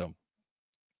adjacent. So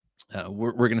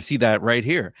we're going to see that right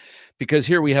here, because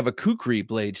here we have a kukri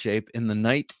blade shape in the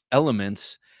Knight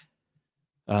Elements.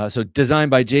 So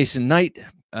designed by Jason Knight.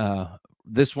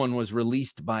 This one was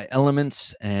released by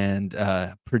Elements and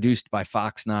produced by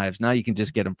Fox Knives. Now you can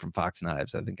just get them from Fox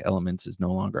Knives. I think Elements is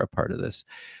no longer a part of this.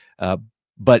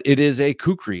 But it is a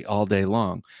kukri all day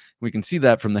long. We can see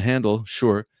that from the handle,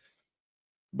 sure,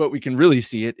 but we can really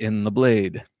see it in the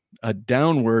blade. A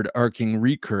downward arcing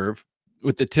recurve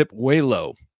with the tip way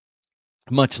low,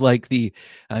 much like the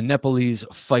Nepalese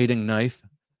fighting knife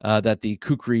that the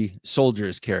kukri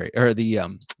soldiers carry, or the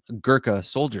Gurkha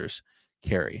soldiers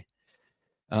carry.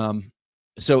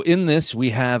 So in this, we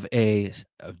have a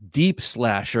deep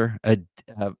slasher, an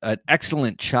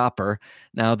excellent chopper.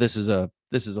 Now this is a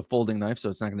folding knife, so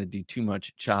it's not going to do too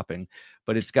much chopping,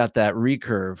 but it's got that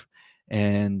recurve.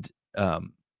 And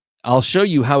I'll show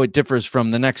you how it differs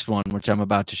from the next one, which I'm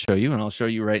about to show you, and I'll show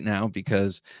you right now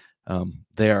because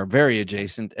they are very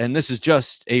adjacent. And this is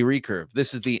just a recurve.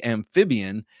 This is the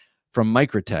amphibian from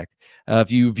Microtech. If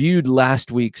you viewed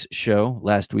last week's show,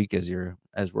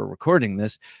 as we're recording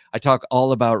this, I talk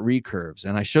all about recurves,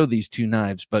 and I show these two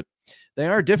knives, but they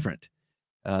are different.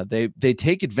 They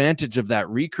take advantage of that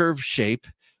recurve shape,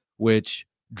 which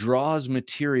draws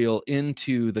material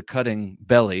into the cutting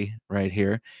belly right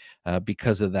here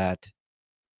because of that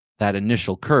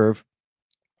initial curve.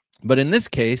 But in this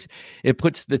case, it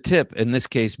puts the tip, in this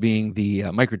case being the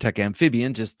Microtech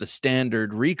Amphibian, just the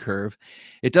standard recurve.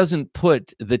 It doesn't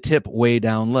put the tip way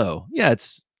down low. Yeah,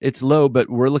 it's low, but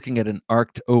we're looking at an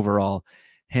arced overall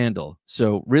handle.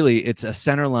 So really, it's a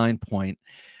center line point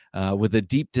with a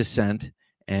deep descent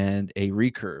and a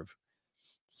recurve.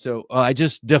 So I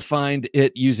just defined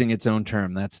it using its own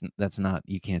term. That's not,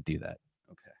 you can't do that.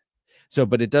 Okay. So,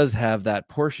 but it does have that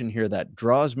portion here that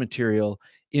draws material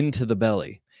into the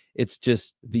belly. It's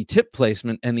just the tip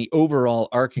placement and the overall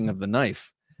arcing of the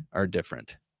knife are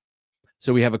different.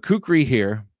 So we have a kukri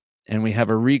here and we have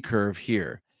a recurve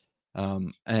here.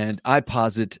 And I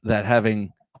posit that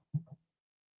having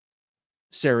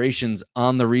serrations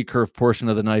on the recurve portion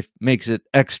of the knife makes it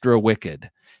extra wicked.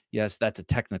 Yes, that's a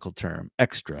technical term.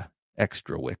 Extra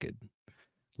wicked.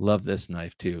 Love this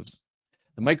knife too.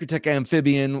 The Microtech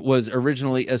Amphibian was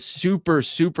originally a super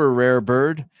rare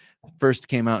bird. First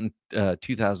came out in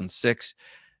 2006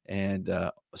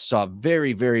 and saw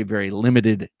very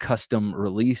limited custom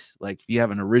release. Like if you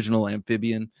have an original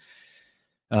amphibian,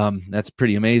 that's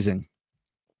pretty amazing.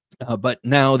 But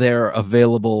now they're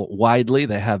available widely.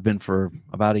 They have been for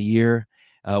about a year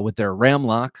with their ram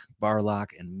lock, bar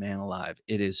lock, and man alive.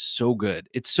 It is so good.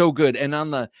 It's so good. And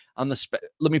on the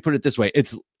let me put it this way: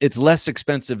 it's less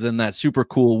expensive than that super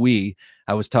cool Wii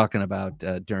I was talking about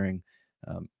during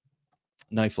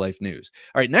Knife Life News.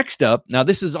 All right, next up. Now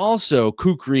this is also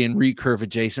kukri and recurve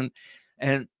adjacent,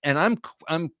 and I'm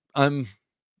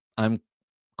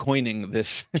coining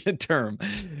this term.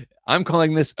 I'm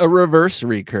calling this a reverse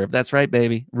recurve. That's right,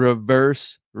 baby.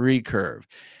 Reverse recurve.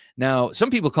 Now, some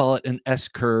people call it an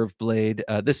S-curve blade.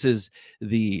 This is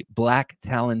the Black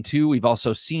Talon 2. We've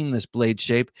also seen this blade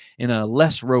shape in a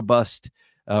less robust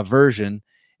version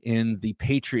in the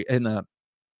Patriarch,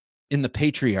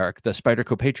 the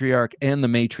Spyderco Patriarch, and the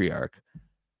Matriarch.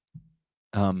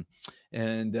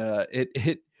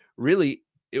 It really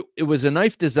was a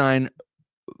knife design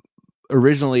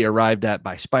originally arrived at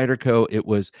by Spyderco. It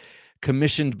was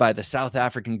commissioned by the South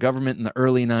African government in the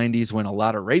early 90s when a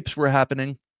lot of rapes were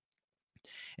happening.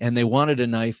 And they wanted a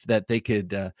knife that they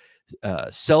could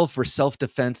sell for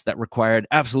self-defense that required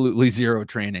absolutely zero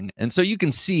training. And so you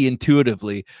can see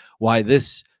intuitively why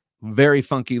this very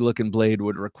funky looking blade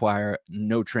would require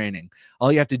no training.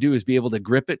 All you have to do is be able to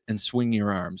grip it and swing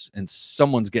your arms, and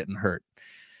someone's getting hurt.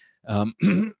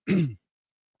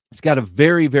 It's got a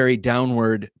very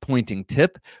downward pointing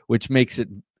tip, which makes it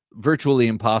virtually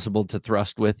impossible to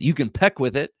thrust with. You can peck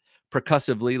with it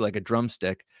percussively like a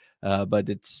drumstick, but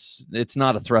it's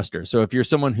not a thruster. So if you're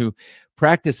someone who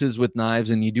practices with knives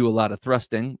and you do a lot of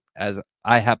thrusting, as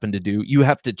I happen to do, you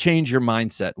have to change your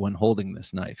mindset when holding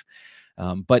this knife.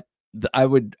 But I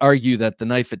would argue that the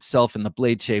knife itself and the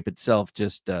blade shape itself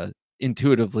just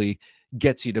intuitively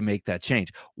gets you to make that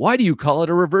change. Why do you call it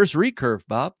a reverse recurve,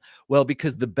 Bob? Well,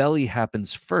 because the belly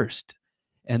happens first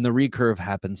and the recurve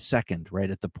happens second, right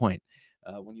at the point.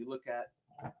 When you look at,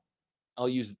 I'll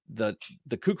use the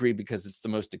kukri because it's the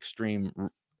most extreme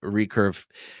recurve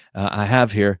I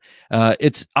have here.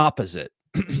 It's opposite.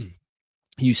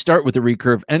 You start with the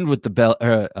recurve, end with the belly,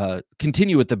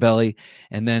 continue with the belly,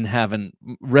 and then have a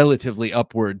relatively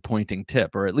upward pointing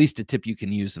tip, or at least a tip you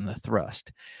can use in the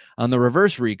thrust. On the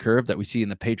reverse recurve that we see in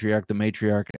the Patriarch, the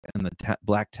Matriarch, and the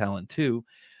Black Talon 2,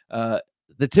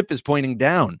 the tip is pointing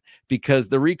down because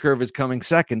the recurve is coming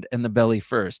second and the belly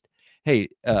first. Hey,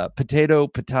 potato,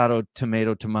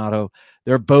 tomato,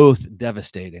 they're both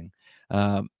devastating.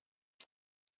 What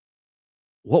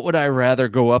would I rather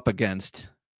go up against?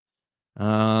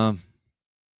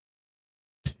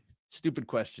 Stupid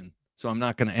question, so I'm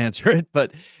not going to answer it,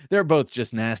 but they're both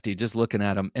just nasty just looking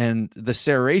at them. And the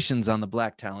serrations on the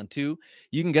Black Talon 2,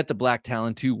 you can get the Black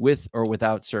Talon 2 with or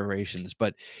without serrations,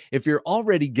 but if you're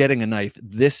already getting a knife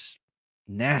this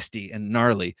nasty and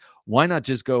gnarly, why not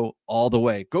just go all the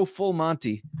way, go full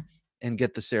Monty and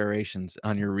get the serrations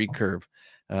on your recurve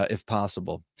if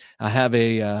possible. I have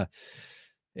a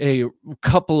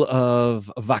couple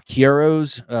of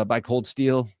Vaqueros by Cold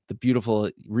Steel, the beautiful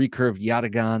recurve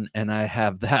Yatagan, and I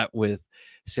have that with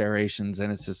serrations,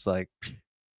 and it's just like,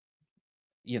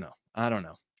 I don't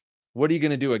know. What are you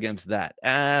going to do against that?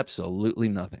 Absolutely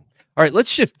nothing. All right, let's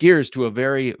shift gears to a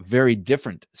very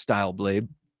different style blade.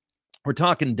 We're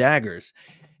talking daggers.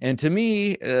 And to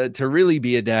me, to really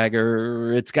be a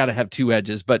dagger, it's got to have two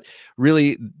edges, but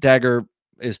really dagger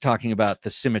is talking about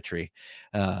the symmetry.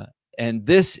 And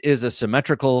this is a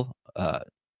symmetrical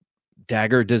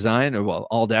dagger design, or well,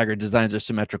 all dagger designs are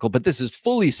symmetrical, but this is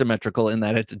fully symmetrical in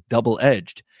that it's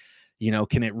double-edged.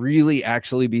 Can it really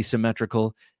actually be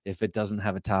symmetrical if it doesn't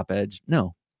have a top edge?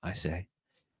 No, I say.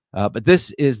 But this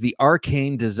is the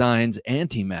Arcane Designs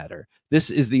Antimatter. This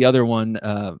is the other one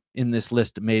in this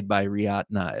list made by Riot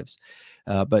Knives.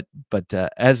 But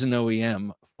as an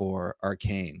OEM for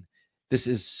Arcane, this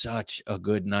is such a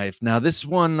good knife. Now, this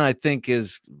one I think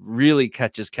is really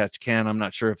catch can. I'm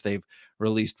not sure if they've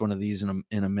released one of these in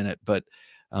a minute, but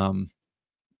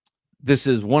this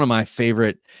is one of my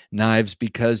favorite knives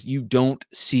because you don't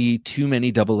see too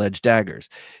many double-edged daggers.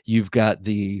 You've got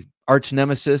the arch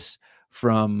nemesis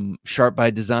from Sharp by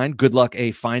Design. Good luck,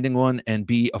 A, finding one, and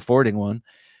B, affording one.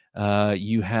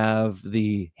 You have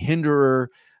the Hinderer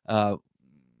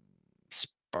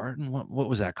Spartan. What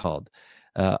was that called?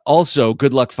 Also,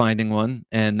 good luck finding one.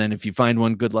 And then if you find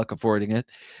one, good luck affording it.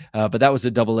 But that was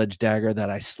a double-edged dagger that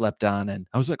I slept on. And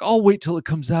I was like, I'll wait till it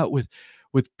comes out with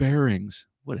bearings.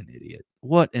 What an idiot.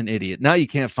 What an idiot. Now you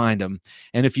can't find them.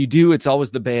 And if you do, it's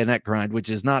always the bayonet grind, which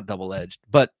is not double-edged.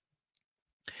 But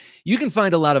you can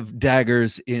find a lot of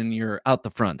daggers in your out the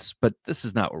fronts, but this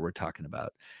is not what we're talking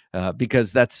about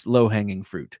because that's low-hanging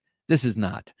fruit. This is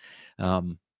not.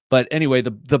 But anyway,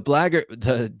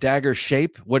 the dagger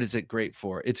shape, what is it great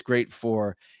for? It's great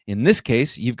for, in this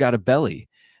case, you've got a belly.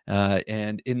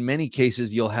 And in many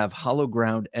cases, you'll have hollow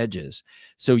ground edges.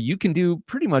 So you can do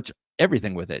pretty much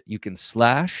everything with it. You can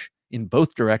slash in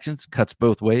both directions, cuts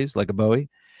both ways like a Bowie.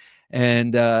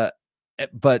 And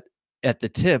but at the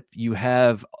tip, you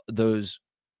have those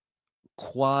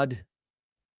quad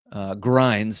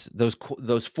grinds, those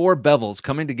 4 bevels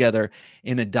coming together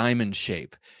in a diamond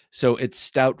shape. So it's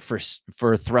stout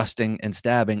for thrusting and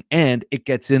stabbing, and it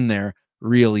gets in there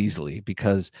real easily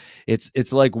because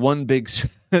it's like one big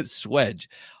swedge,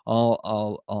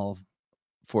 all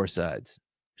 4 sides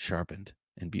sharpened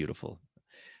and beautiful.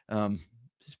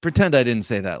 Just pretend I didn't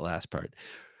say that last part.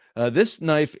 This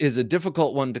knife is a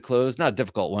difficult one to close. Not a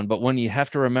difficult one, but one you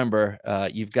have to remember.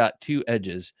 You've got 2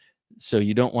 edges, so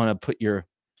you don't want to put your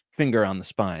finger on the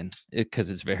spine because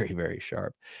it's very, very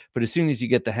sharp. But as soon as you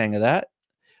get the hang of that,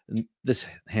 this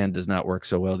hand does not work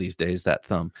so well these days, that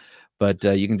thumb. But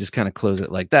you can just kind of close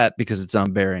it like that because it's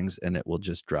on bearings and it will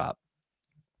just drop.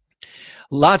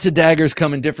 Lots of daggers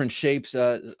come in different shapes.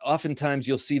 Oftentimes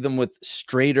you'll see them with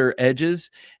straighter edges,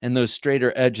 and those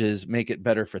straighter edges make it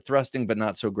better for thrusting, but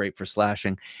not so great for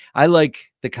slashing. I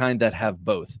like the kind that have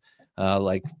both.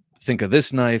 Like think of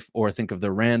this knife, or think of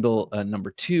the Randall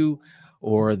number 2,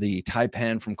 or the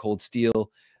Taipan from Cold Steel.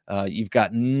 You've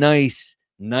got nice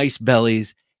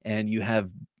bellies, and you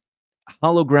have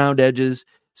hollow ground edges.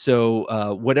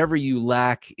 So whatever you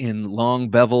lack in long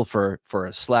bevel for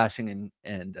slashing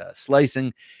and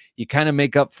slicing, you kind of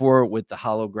make up for with the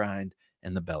hollow grind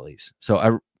and the bellies. So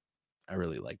I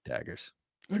really like daggers.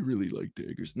 I really like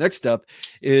daggers. Next up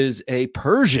is a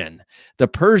Persian, the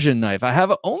Persian knife. I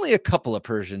have only a couple of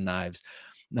Persian knives.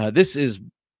 This is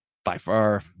by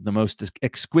far the most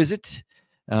exquisite.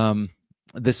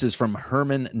 This is from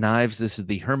Herman Knives. This is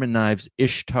the Herman Knives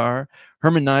Ishtar.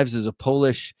 Herman Knives is a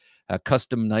Polish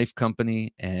custom knife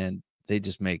company, and they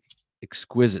just make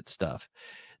exquisite stuff.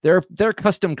 They're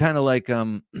custom, kind of like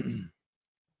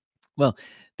well,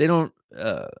 they don't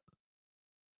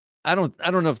I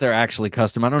don't know if they're actually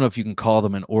custom. I don't know if you can call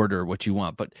them and order what you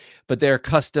want, but they're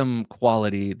custom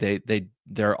quality.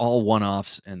 They're all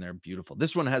one-offs, and they're beautiful.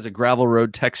 This one has a gravel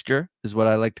road texture, is what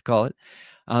I like to call it,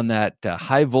 on that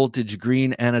high voltage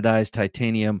green anodized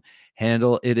titanium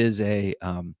handle. It is a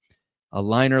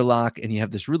liner lock, and you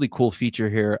have this really cool feature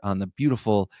here on the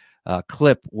beautiful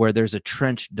clip where there's a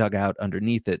trench dug out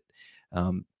underneath it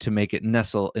to make it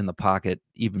nestle in the pocket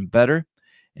even better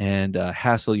and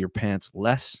hassle your pants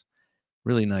less.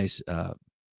 Really nice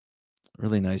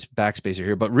backspacer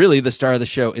here. But really the star of the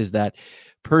show is that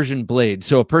Persian blade.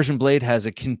 So a Persian blade has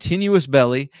a continuous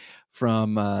belly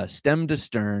from stem to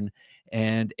stern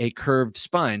and a curved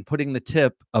spine, putting the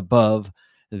tip above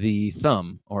the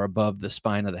thumb or above the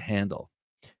spine of the handle.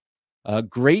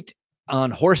 Great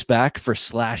on horseback for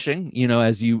slashing, you know,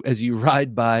 as you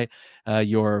ride by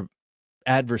your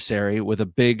adversary with a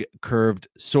big curved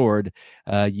sword,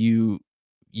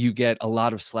 you get a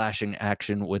lot of slashing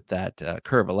action with that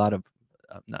curve, a lot of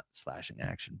not slashing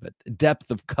action, but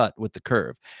depth of cut with the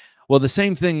curve. Well, the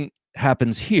same thing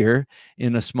happens here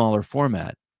in a smaller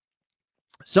format.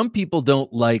 Some people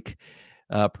don't like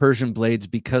Persian blades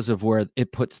because of where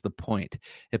it puts the point.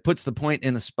 It puts the point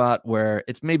in a spot where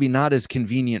it's maybe not as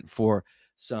convenient for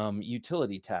some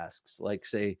utility tasks, like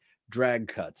say drag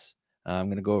cuts. I'm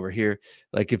going to go over here.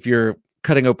 Like if you're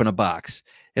cutting open a box,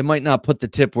 it might not put the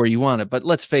tip where you want it. But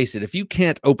let's face it, if you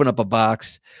can't open up a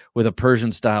box with a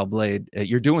Persian style blade,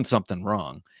 you're doing something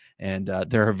wrong. And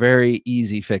there are very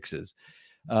easy fixes.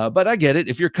 But I get it.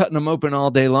 If you're cutting them open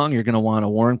all day long, you're going to want a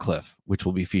Wharncliffe, which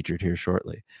will be featured here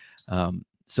shortly.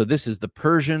 So this is the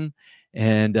Persian,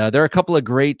 and there are a couple of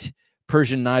great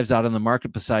Persian knives out on the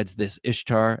market besides this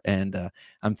Ishtar, and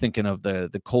I'm thinking of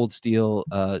the Cold Steel,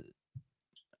 the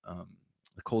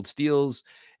Cold Steels,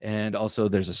 and also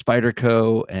there's a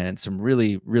Spyderco and some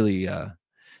really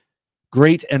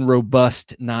great and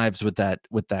robust knives with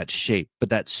that shape, but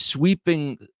that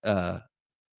sweeping,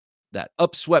 that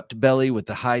upswept belly with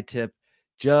the high tip,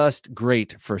 just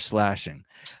great for slashing.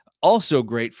 Also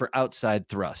great for outside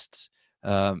thrusts.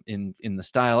 In the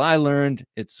style I learned,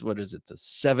 it's, what is it, the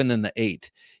 7 and the 8,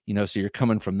 you know, so you're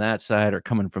coming from that side or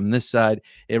coming from this side.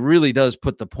 It really does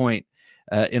put the point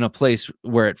in a place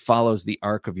where it follows the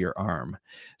arc of your arm.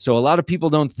 So a lot of people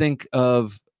don't think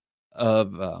of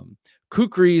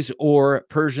kukris or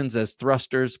Persians as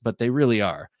thrusters, but they really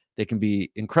are. They can be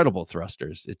incredible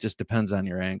thrusters. It just depends on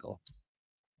your angle.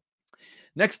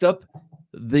 Next up,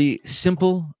 the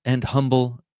simple and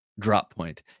humble drop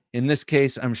point. In this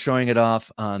case, I'm showing it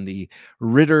off on the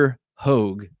Ritter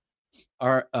Hogue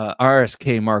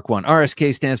RSK Mark 1.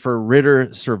 RSK stands for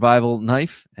Ritter Survival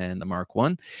Knife, and the Mark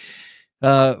 1.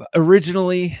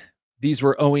 Originally, these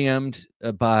were OEM'd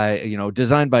by,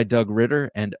 designed by Doug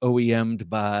Ritter and OEM'd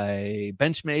by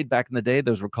Benchmade back in the day.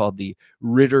 Those were called the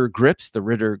Ritter Grips, the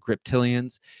Ritter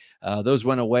Griptilians. Those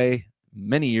went away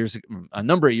many years, a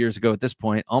number of years ago at this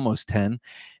point, almost 10,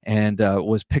 and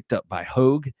was picked up by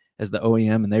Hogue as the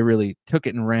OEM, and they really took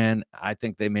it and ran. I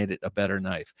think they made it a better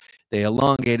knife. They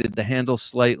elongated the handle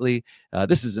slightly.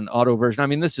 This is an auto version. I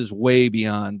mean, this is way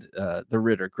beyond the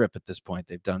Ritter grip at this point.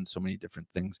 They've done so many different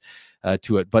things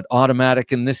to it, but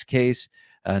automatic in this case,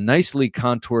 a nicely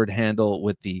contoured handle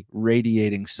with the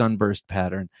radiating sunburst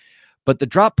pattern. But the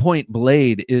drop point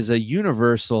blade is a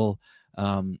universal,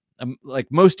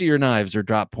 like most of your knives are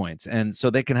drop points, and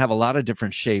so they can have a lot of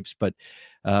different shapes, but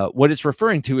what it's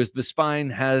referring to is the spine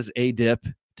has a dip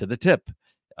to the tip,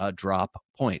 a drop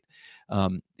point.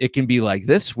 It can be like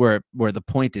this, where the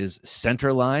point is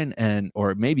center line,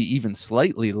 or maybe even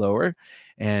slightly lower,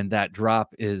 and that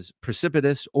drop is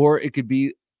precipitous, or it could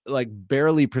be like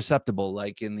barely perceptible,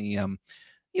 like in the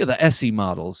the SE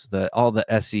models, all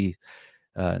the SE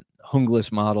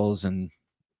Hungless models and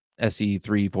SE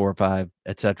 3, 4, 5,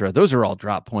 etc. Those are all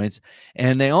drop points,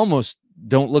 and they almost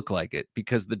don't look like it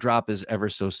because the drop is ever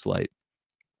so slight.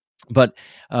 But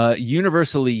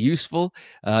universally useful.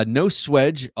 No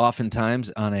swedge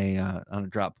oftentimes on a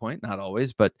drop point, not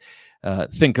always, but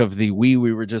think of the we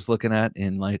were just looking at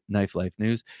in Knife Life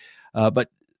News. But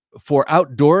for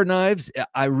outdoor knives,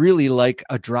 I really like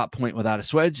a drop point without a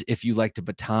swedge. If you like to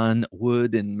baton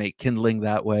wood and make kindling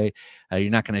that way,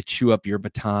 you're not going to chew up your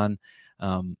baton.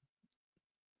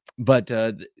 But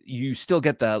you still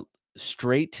get that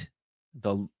straight,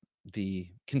 the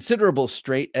considerable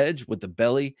straight edge with the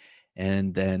belly,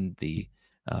 and then the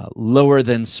lower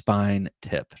than spine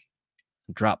tip.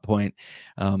 Drop point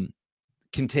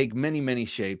can take many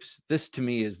shapes. This to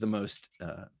me is the most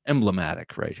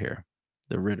emblematic right here,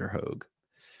 the Ritter Hogue.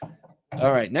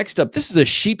 All right, next up, this is a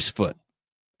sheep's foot,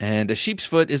 and a sheep's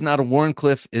foot is not a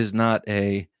Wharncliffe, is not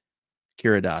a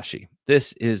Kiradashi.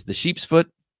 This is the sheep's foot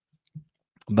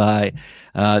by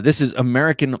this is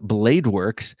American Blade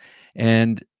Works,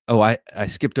 and I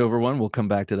skipped over one. We'll come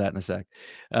back to that in a sec.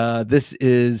 This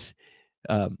is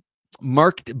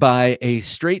marked by a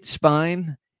straight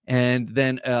spine and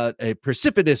then a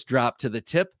precipitous drop to the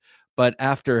tip, but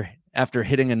after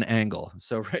hitting an angle.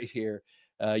 So right here,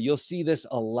 you'll see this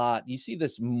a lot. You see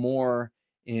this more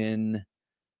in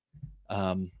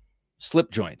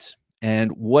slip joints.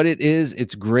 And what it is,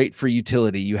 it's great for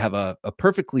utility. You have a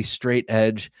perfectly straight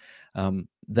edge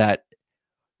that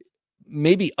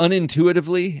maybe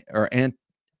unintuitively or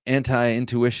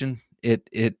anti-intuition,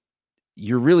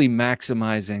 you're really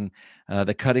maximizing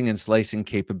the cutting and slicing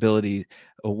capability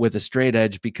with a straight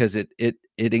edge because it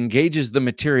engages the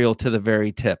material to the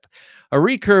very tip. A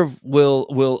recurve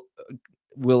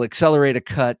will accelerate a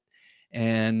cut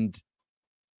and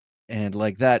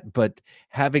like that, but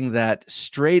having that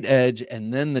straight edge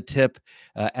and then the tip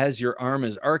as your arm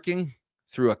is arcing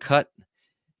through a cut,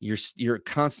 you're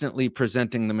constantly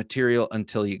presenting the material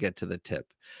until you get to the tip.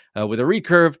 With a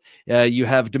recurve, you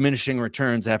have diminishing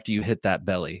returns after you hit that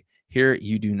belly. Here,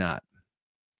 you do not.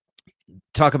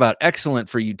 Talk about excellent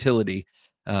for utility.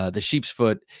 The sheep's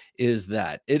foot is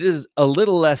that. It is a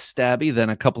little less stabby than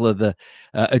a couple of the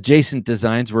adjacent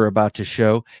designs we're about to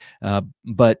show,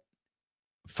 but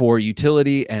for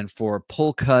utility and for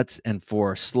pull cuts and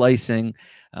for slicing,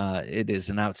 it is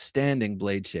an outstanding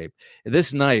blade shape.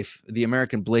 This knife, the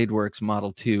American Blade Works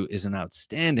Model 2, is an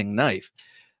outstanding knife.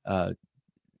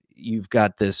 You've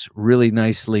got this really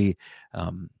nicely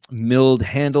milled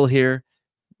handle here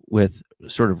with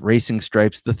sort of racing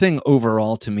stripes. The thing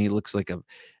overall to me looks like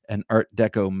an Art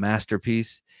Deco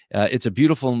masterpiece. It's a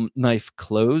beautiful knife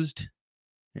closed.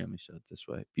 Here, let me show it this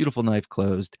way. Beautiful knife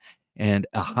closed and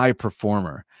a high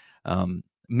performer.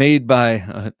 Made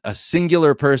by a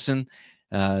singular person.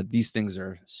 These things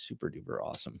are super duper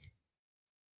awesome.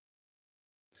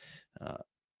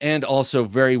 And also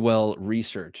very well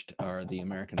researched are the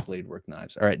American Blade Work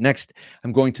knives. All right, next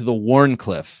I'm going to the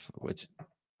Wharncliffe, which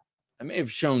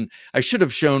I should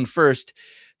have shown first,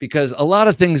 because a lot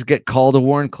of things get called a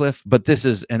Wharncliffe, but this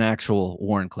is an actual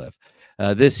Wharncliffe.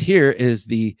 This here is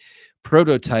the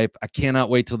prototype. I cannot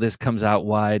wait till this comes out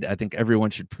wide. I think everyone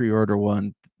should pre-order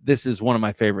one. This is one of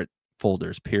my favorite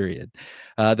folders, period.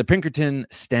 The Pinkerton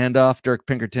standoff, Dirk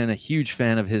Pinkerton, a huge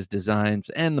fan of his designs,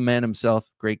 and the man himself,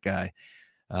 great guy.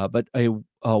 But a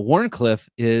Wharncliffe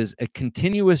is a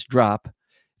continuous drop.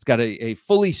 It's got a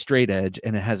fully straight edge,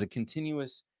 and it has a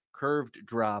continuous curved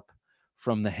drop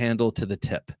from the handle to the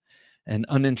tip, an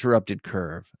uninterrupted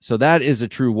curve. So that is a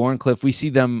true Wharncliffe. We see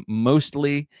them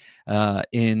mostly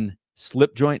in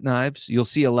slip joint knives. You'll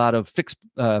see a lot of fixed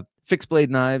blade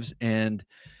knives and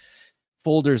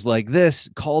folders like this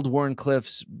called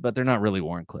Wharncliffes, but they're not really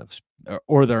Wharncliffes,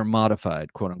 or they're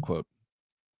modified, quote unquote.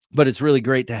 But it's really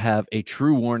great to have a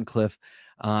true Wharncliffe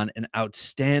on an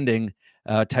outstanding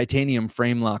titanium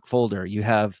frame lock folder. You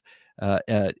have a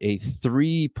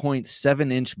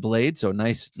 3.7-inch blade, so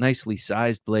nicely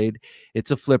sized blade.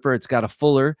 It's a flipper. It's got a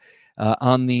fuller.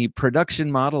 On the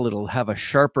production model, it'll have a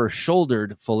sharper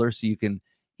shouldered fuller, so you can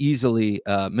easily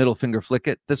middle finger flick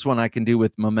it. This one I can do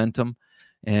with momentum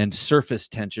and surface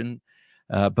tension,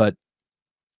 but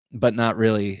not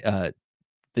really.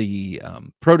 The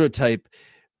prototype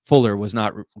fuller was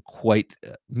not quite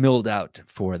milled out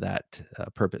for that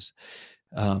purpose.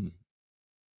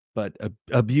 But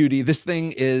a beauty. This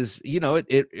thing is, you know,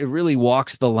 it really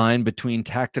walks the line between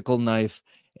tactical knife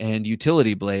and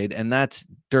utility blade, and that's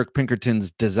Dirk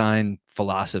Pinkerton's design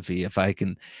philosophy. If I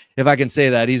can say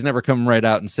that. He's never come right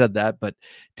out and said that, but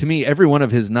to me, every one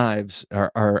of his knives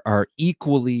are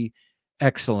equally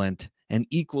excellent and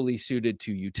equally suited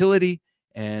to utility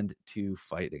and to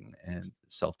fighting and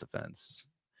self-defense.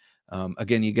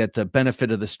 Again, you get the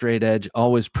benefit of the straight edge,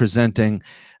 always presenting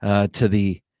with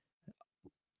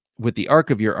the arc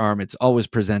of your arm, it's always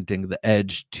presenting the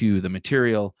edge to the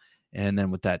material. And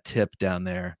then with that tip down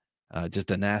there,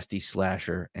 just a nasty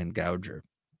slasher and gouger.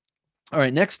 All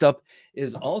right, next up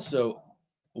is also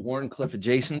Wharncliffe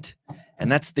adjacent, and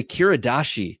that's the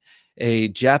Kiridashi, a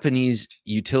Japanese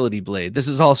utility blade. This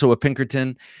is also a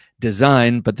Pinkerton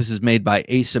design, but this is made by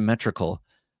Asymmetrical.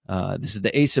 This is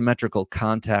the asymmetrical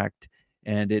contact,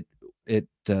 and it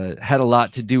had a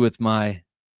lot to do with my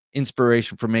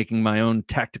inspiration for making my own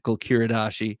tactical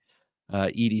Kiridashi,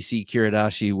 EDC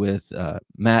Kiridashi with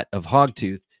Matt of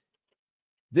Hogtooth.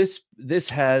 This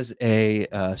has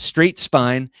a straight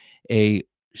spine, a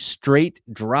straight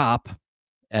drop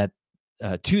at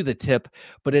to the tip,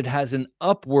 but it has an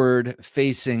upward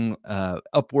facing,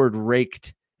 upward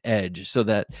raked edge, so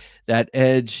that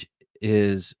edge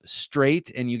is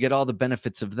straight, and you get all the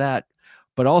benefits of that.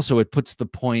 But also, it puts the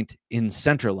point in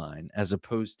center line, as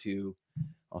opposed to,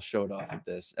 I'll show it off with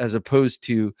this, as opposed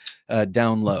to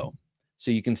down low. So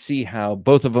you can see how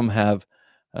both of them have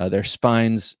their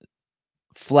spines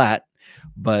flat,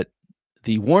 but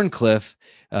the Wharncliffe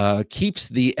keeps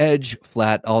the edge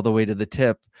flat all the way to the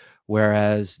tip,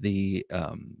 whereas the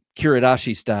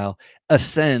Kiridashi style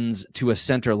ascends to a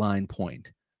center line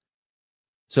point.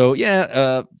 So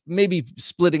yeah, maybe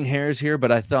splitting hairs here,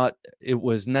 but I thought it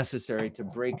was necessary to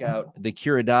break out the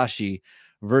Kiridashi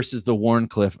versus the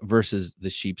Wharncliffe versus the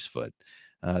sheep's foot.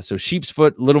 So sheep's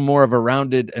foot, a little more of a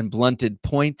rounded and blunted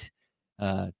point.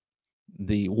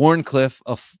 The Wharncliffe,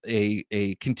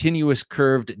 a continuous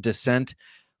curved descent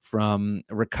from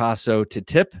ricasso to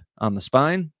tip on the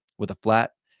spine with a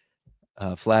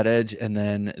flat edge, and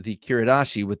then the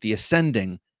Kiridashi with the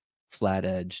ascending flat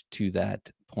edge to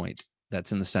that point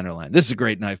that's in the center line. This is a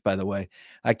great knife, by the way.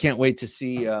 I can't wait to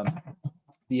see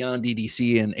Beyond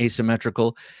EDC and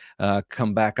Asymmetrical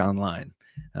come back online.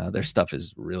 Their stuff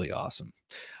is really awesome.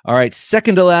 All right,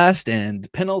 second to last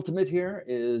and penultimate here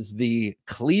is the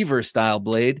cleaver style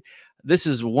blade. This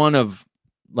is one of,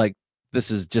 like,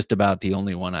 this is just about the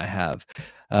only one I have.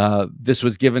 This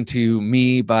was given to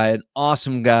me by an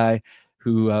awesome guy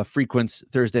who frequents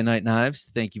Thursday Night Knives.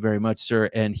 Thank you very much, sir.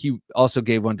 And he also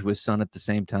gave one to his son at the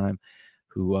same time,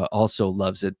 who also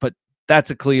loves it. But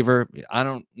that's a cleaver. I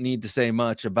don't need to say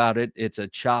much about it. It's a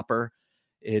chopper.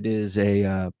 It is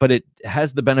but it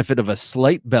has the benefit of a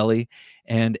slight belly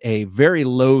and a very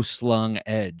low slung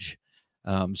edge.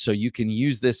 So you can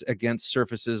use this against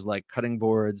surfaces like cutting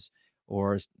boards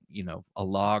or, you know, a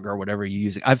log or whatever you're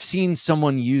using. I've seen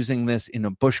someone using this in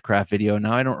a bushcraft video.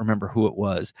 Now I don't remember who it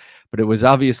was, but it was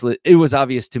obvious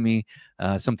to me,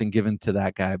 something given to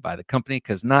that guy by the company,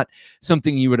 because not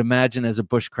something you would imagine as a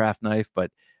bushcraft knife, but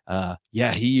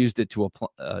yeah, he used it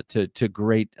to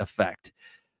great effect.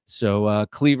 So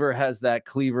cleaver has that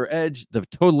cleaver edge, the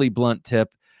totally blunt tip,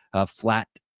 flat,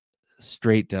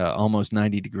 straight, almost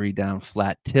 90-degree down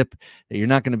flat tip that you're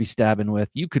not going to be stabbing with.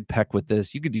 You could peck with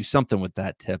this. You could do something with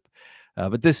that tip.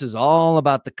 But this is all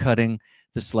about the cutting,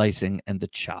 the slicing, and the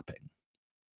chopping.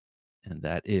 and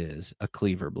that is a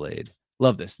cleaver blade.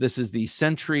 Love this. This is the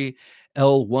Sentry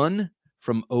L1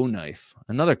 from O-Knife,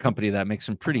 another company that makes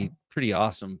some pretty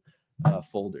awesome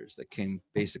folders that came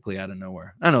basically out of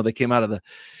nowhere. I know they came out of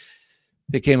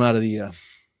the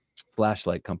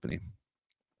flashlight company.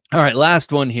 All right,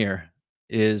 last one here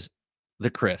is the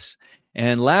Chris.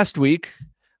 And last week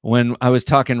when I was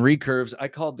talking recurves, I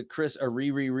called the Chris a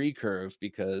recurve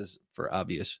because for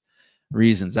obvious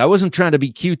reasons. I wasn't trying to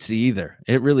be cutesy either.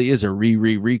 It really is a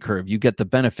recurve. You get the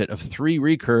benefit of 3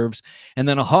 recurves and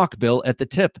then a hawk bill at the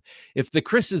tip. If the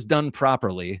Chris is done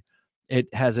properly, it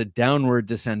has a downward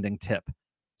descending tip.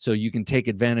 So you can take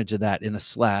advantage of that in a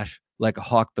slash like a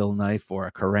hawkbill knife or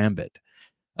a karambit.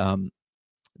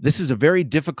 This is a very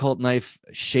difficult knife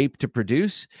shape to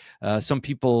produce. Some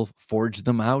people forge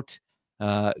them out.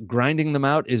 Grinding them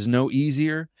out is no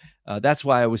easier. That's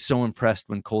why I was so impressed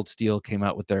when Cold Steel came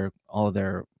out with all of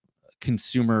their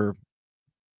consumer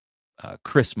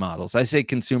Chris models. I say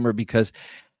consumer because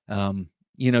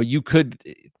you could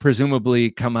presumably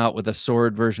come out with a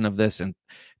sword version of this and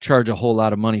charge a whole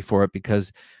lot of money for it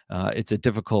because it's a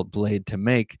difficult blade to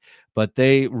make. But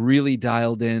they really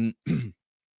dialed in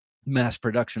mass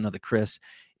production of the Chris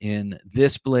in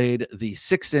this blade, the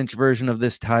 6-inch version of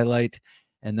this tie light,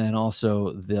 and then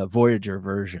also the Voyager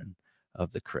version of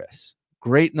the Chris.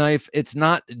 Great knife. It's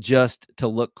not just to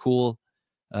look cool.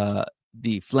 The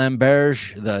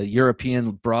Flamberge, the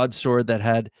European broadsword that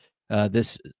had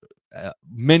this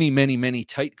many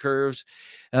tight curves,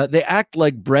 they act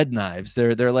like bread knives.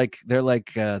 They're like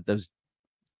those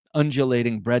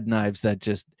undulating bread knives that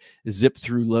just zip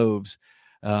through loaves.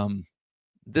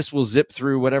 This will zip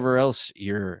through whatever else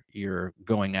you're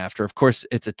going after. Of course,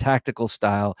 it's a tactical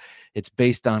style. It's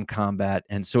based on combat,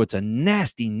 and so it's a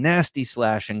nasty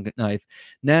slashing knife,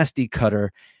 nasty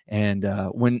cutter. And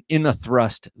when in a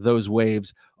thrust, those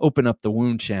waves open up the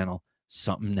wound channel.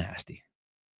 Something nasty.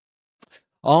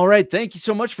 All right, thank you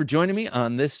so much for joining me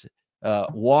on this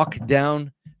walk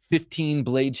down 15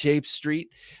 blade shapes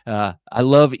street. I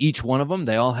love each one of them.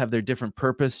 They all have their different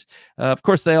purpose. Of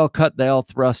course, they all cut, they all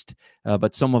thrust,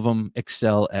 but some of them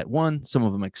excel at one, some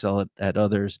of them excel at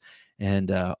others,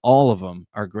 and all of them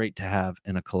are great to have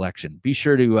in a collection. Be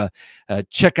sure to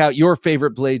check out your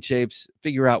favorite blade shapes,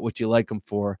 figure out what you like them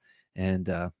for,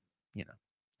 and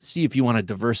see if you want to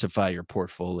diversify your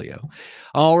portfolio.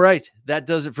 All right, that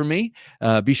does it for me.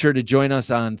 Be sure to join us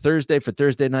on Thursday for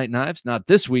Thursday Night Knives. Not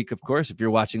this week, of course, if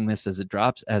you're watching this as it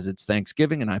drops, as it's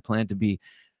Thanksgiving, and I plan to be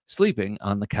sleeping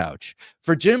on the couch.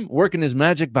 For Jim, working his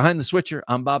magic behind the switcher,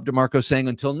 I'm Bob DeMarco saying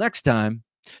until next time,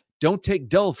 don't take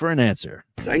dull for an answer.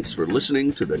 Thanks for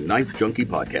listening to the Knife Junkie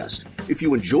podcast. If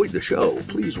you enjoyed the show,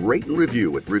 please rate and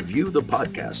review at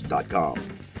reviewthepodcast.com.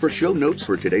 For show notes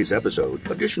for today's episode,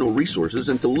 additional resources,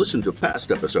 and to listen to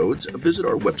past episodes, visit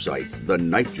our website,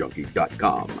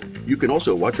 TheKnifeJunkie.com. You can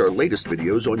also watch our latest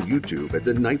videos on YouTube at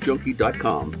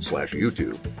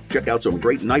TheKnifeJunkie.com/YouTube. Check out some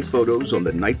great knife photos on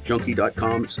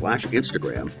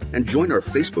TheKnifeJunkie.com/Instagram, and join our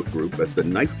Facebook group at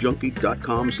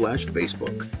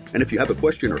TheKnifeJunkie.com/Facebook. And if you have a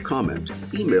question or comment,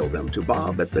 email them to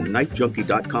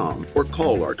bob@TheKnifeJunkie.com or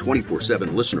call our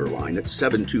 24/7 listener line at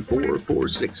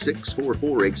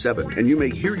 724-466-4487, and you may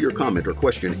hear your comment or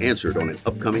question answered on an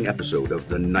upcoming episode of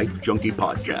the Knife Junkie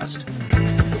podcast.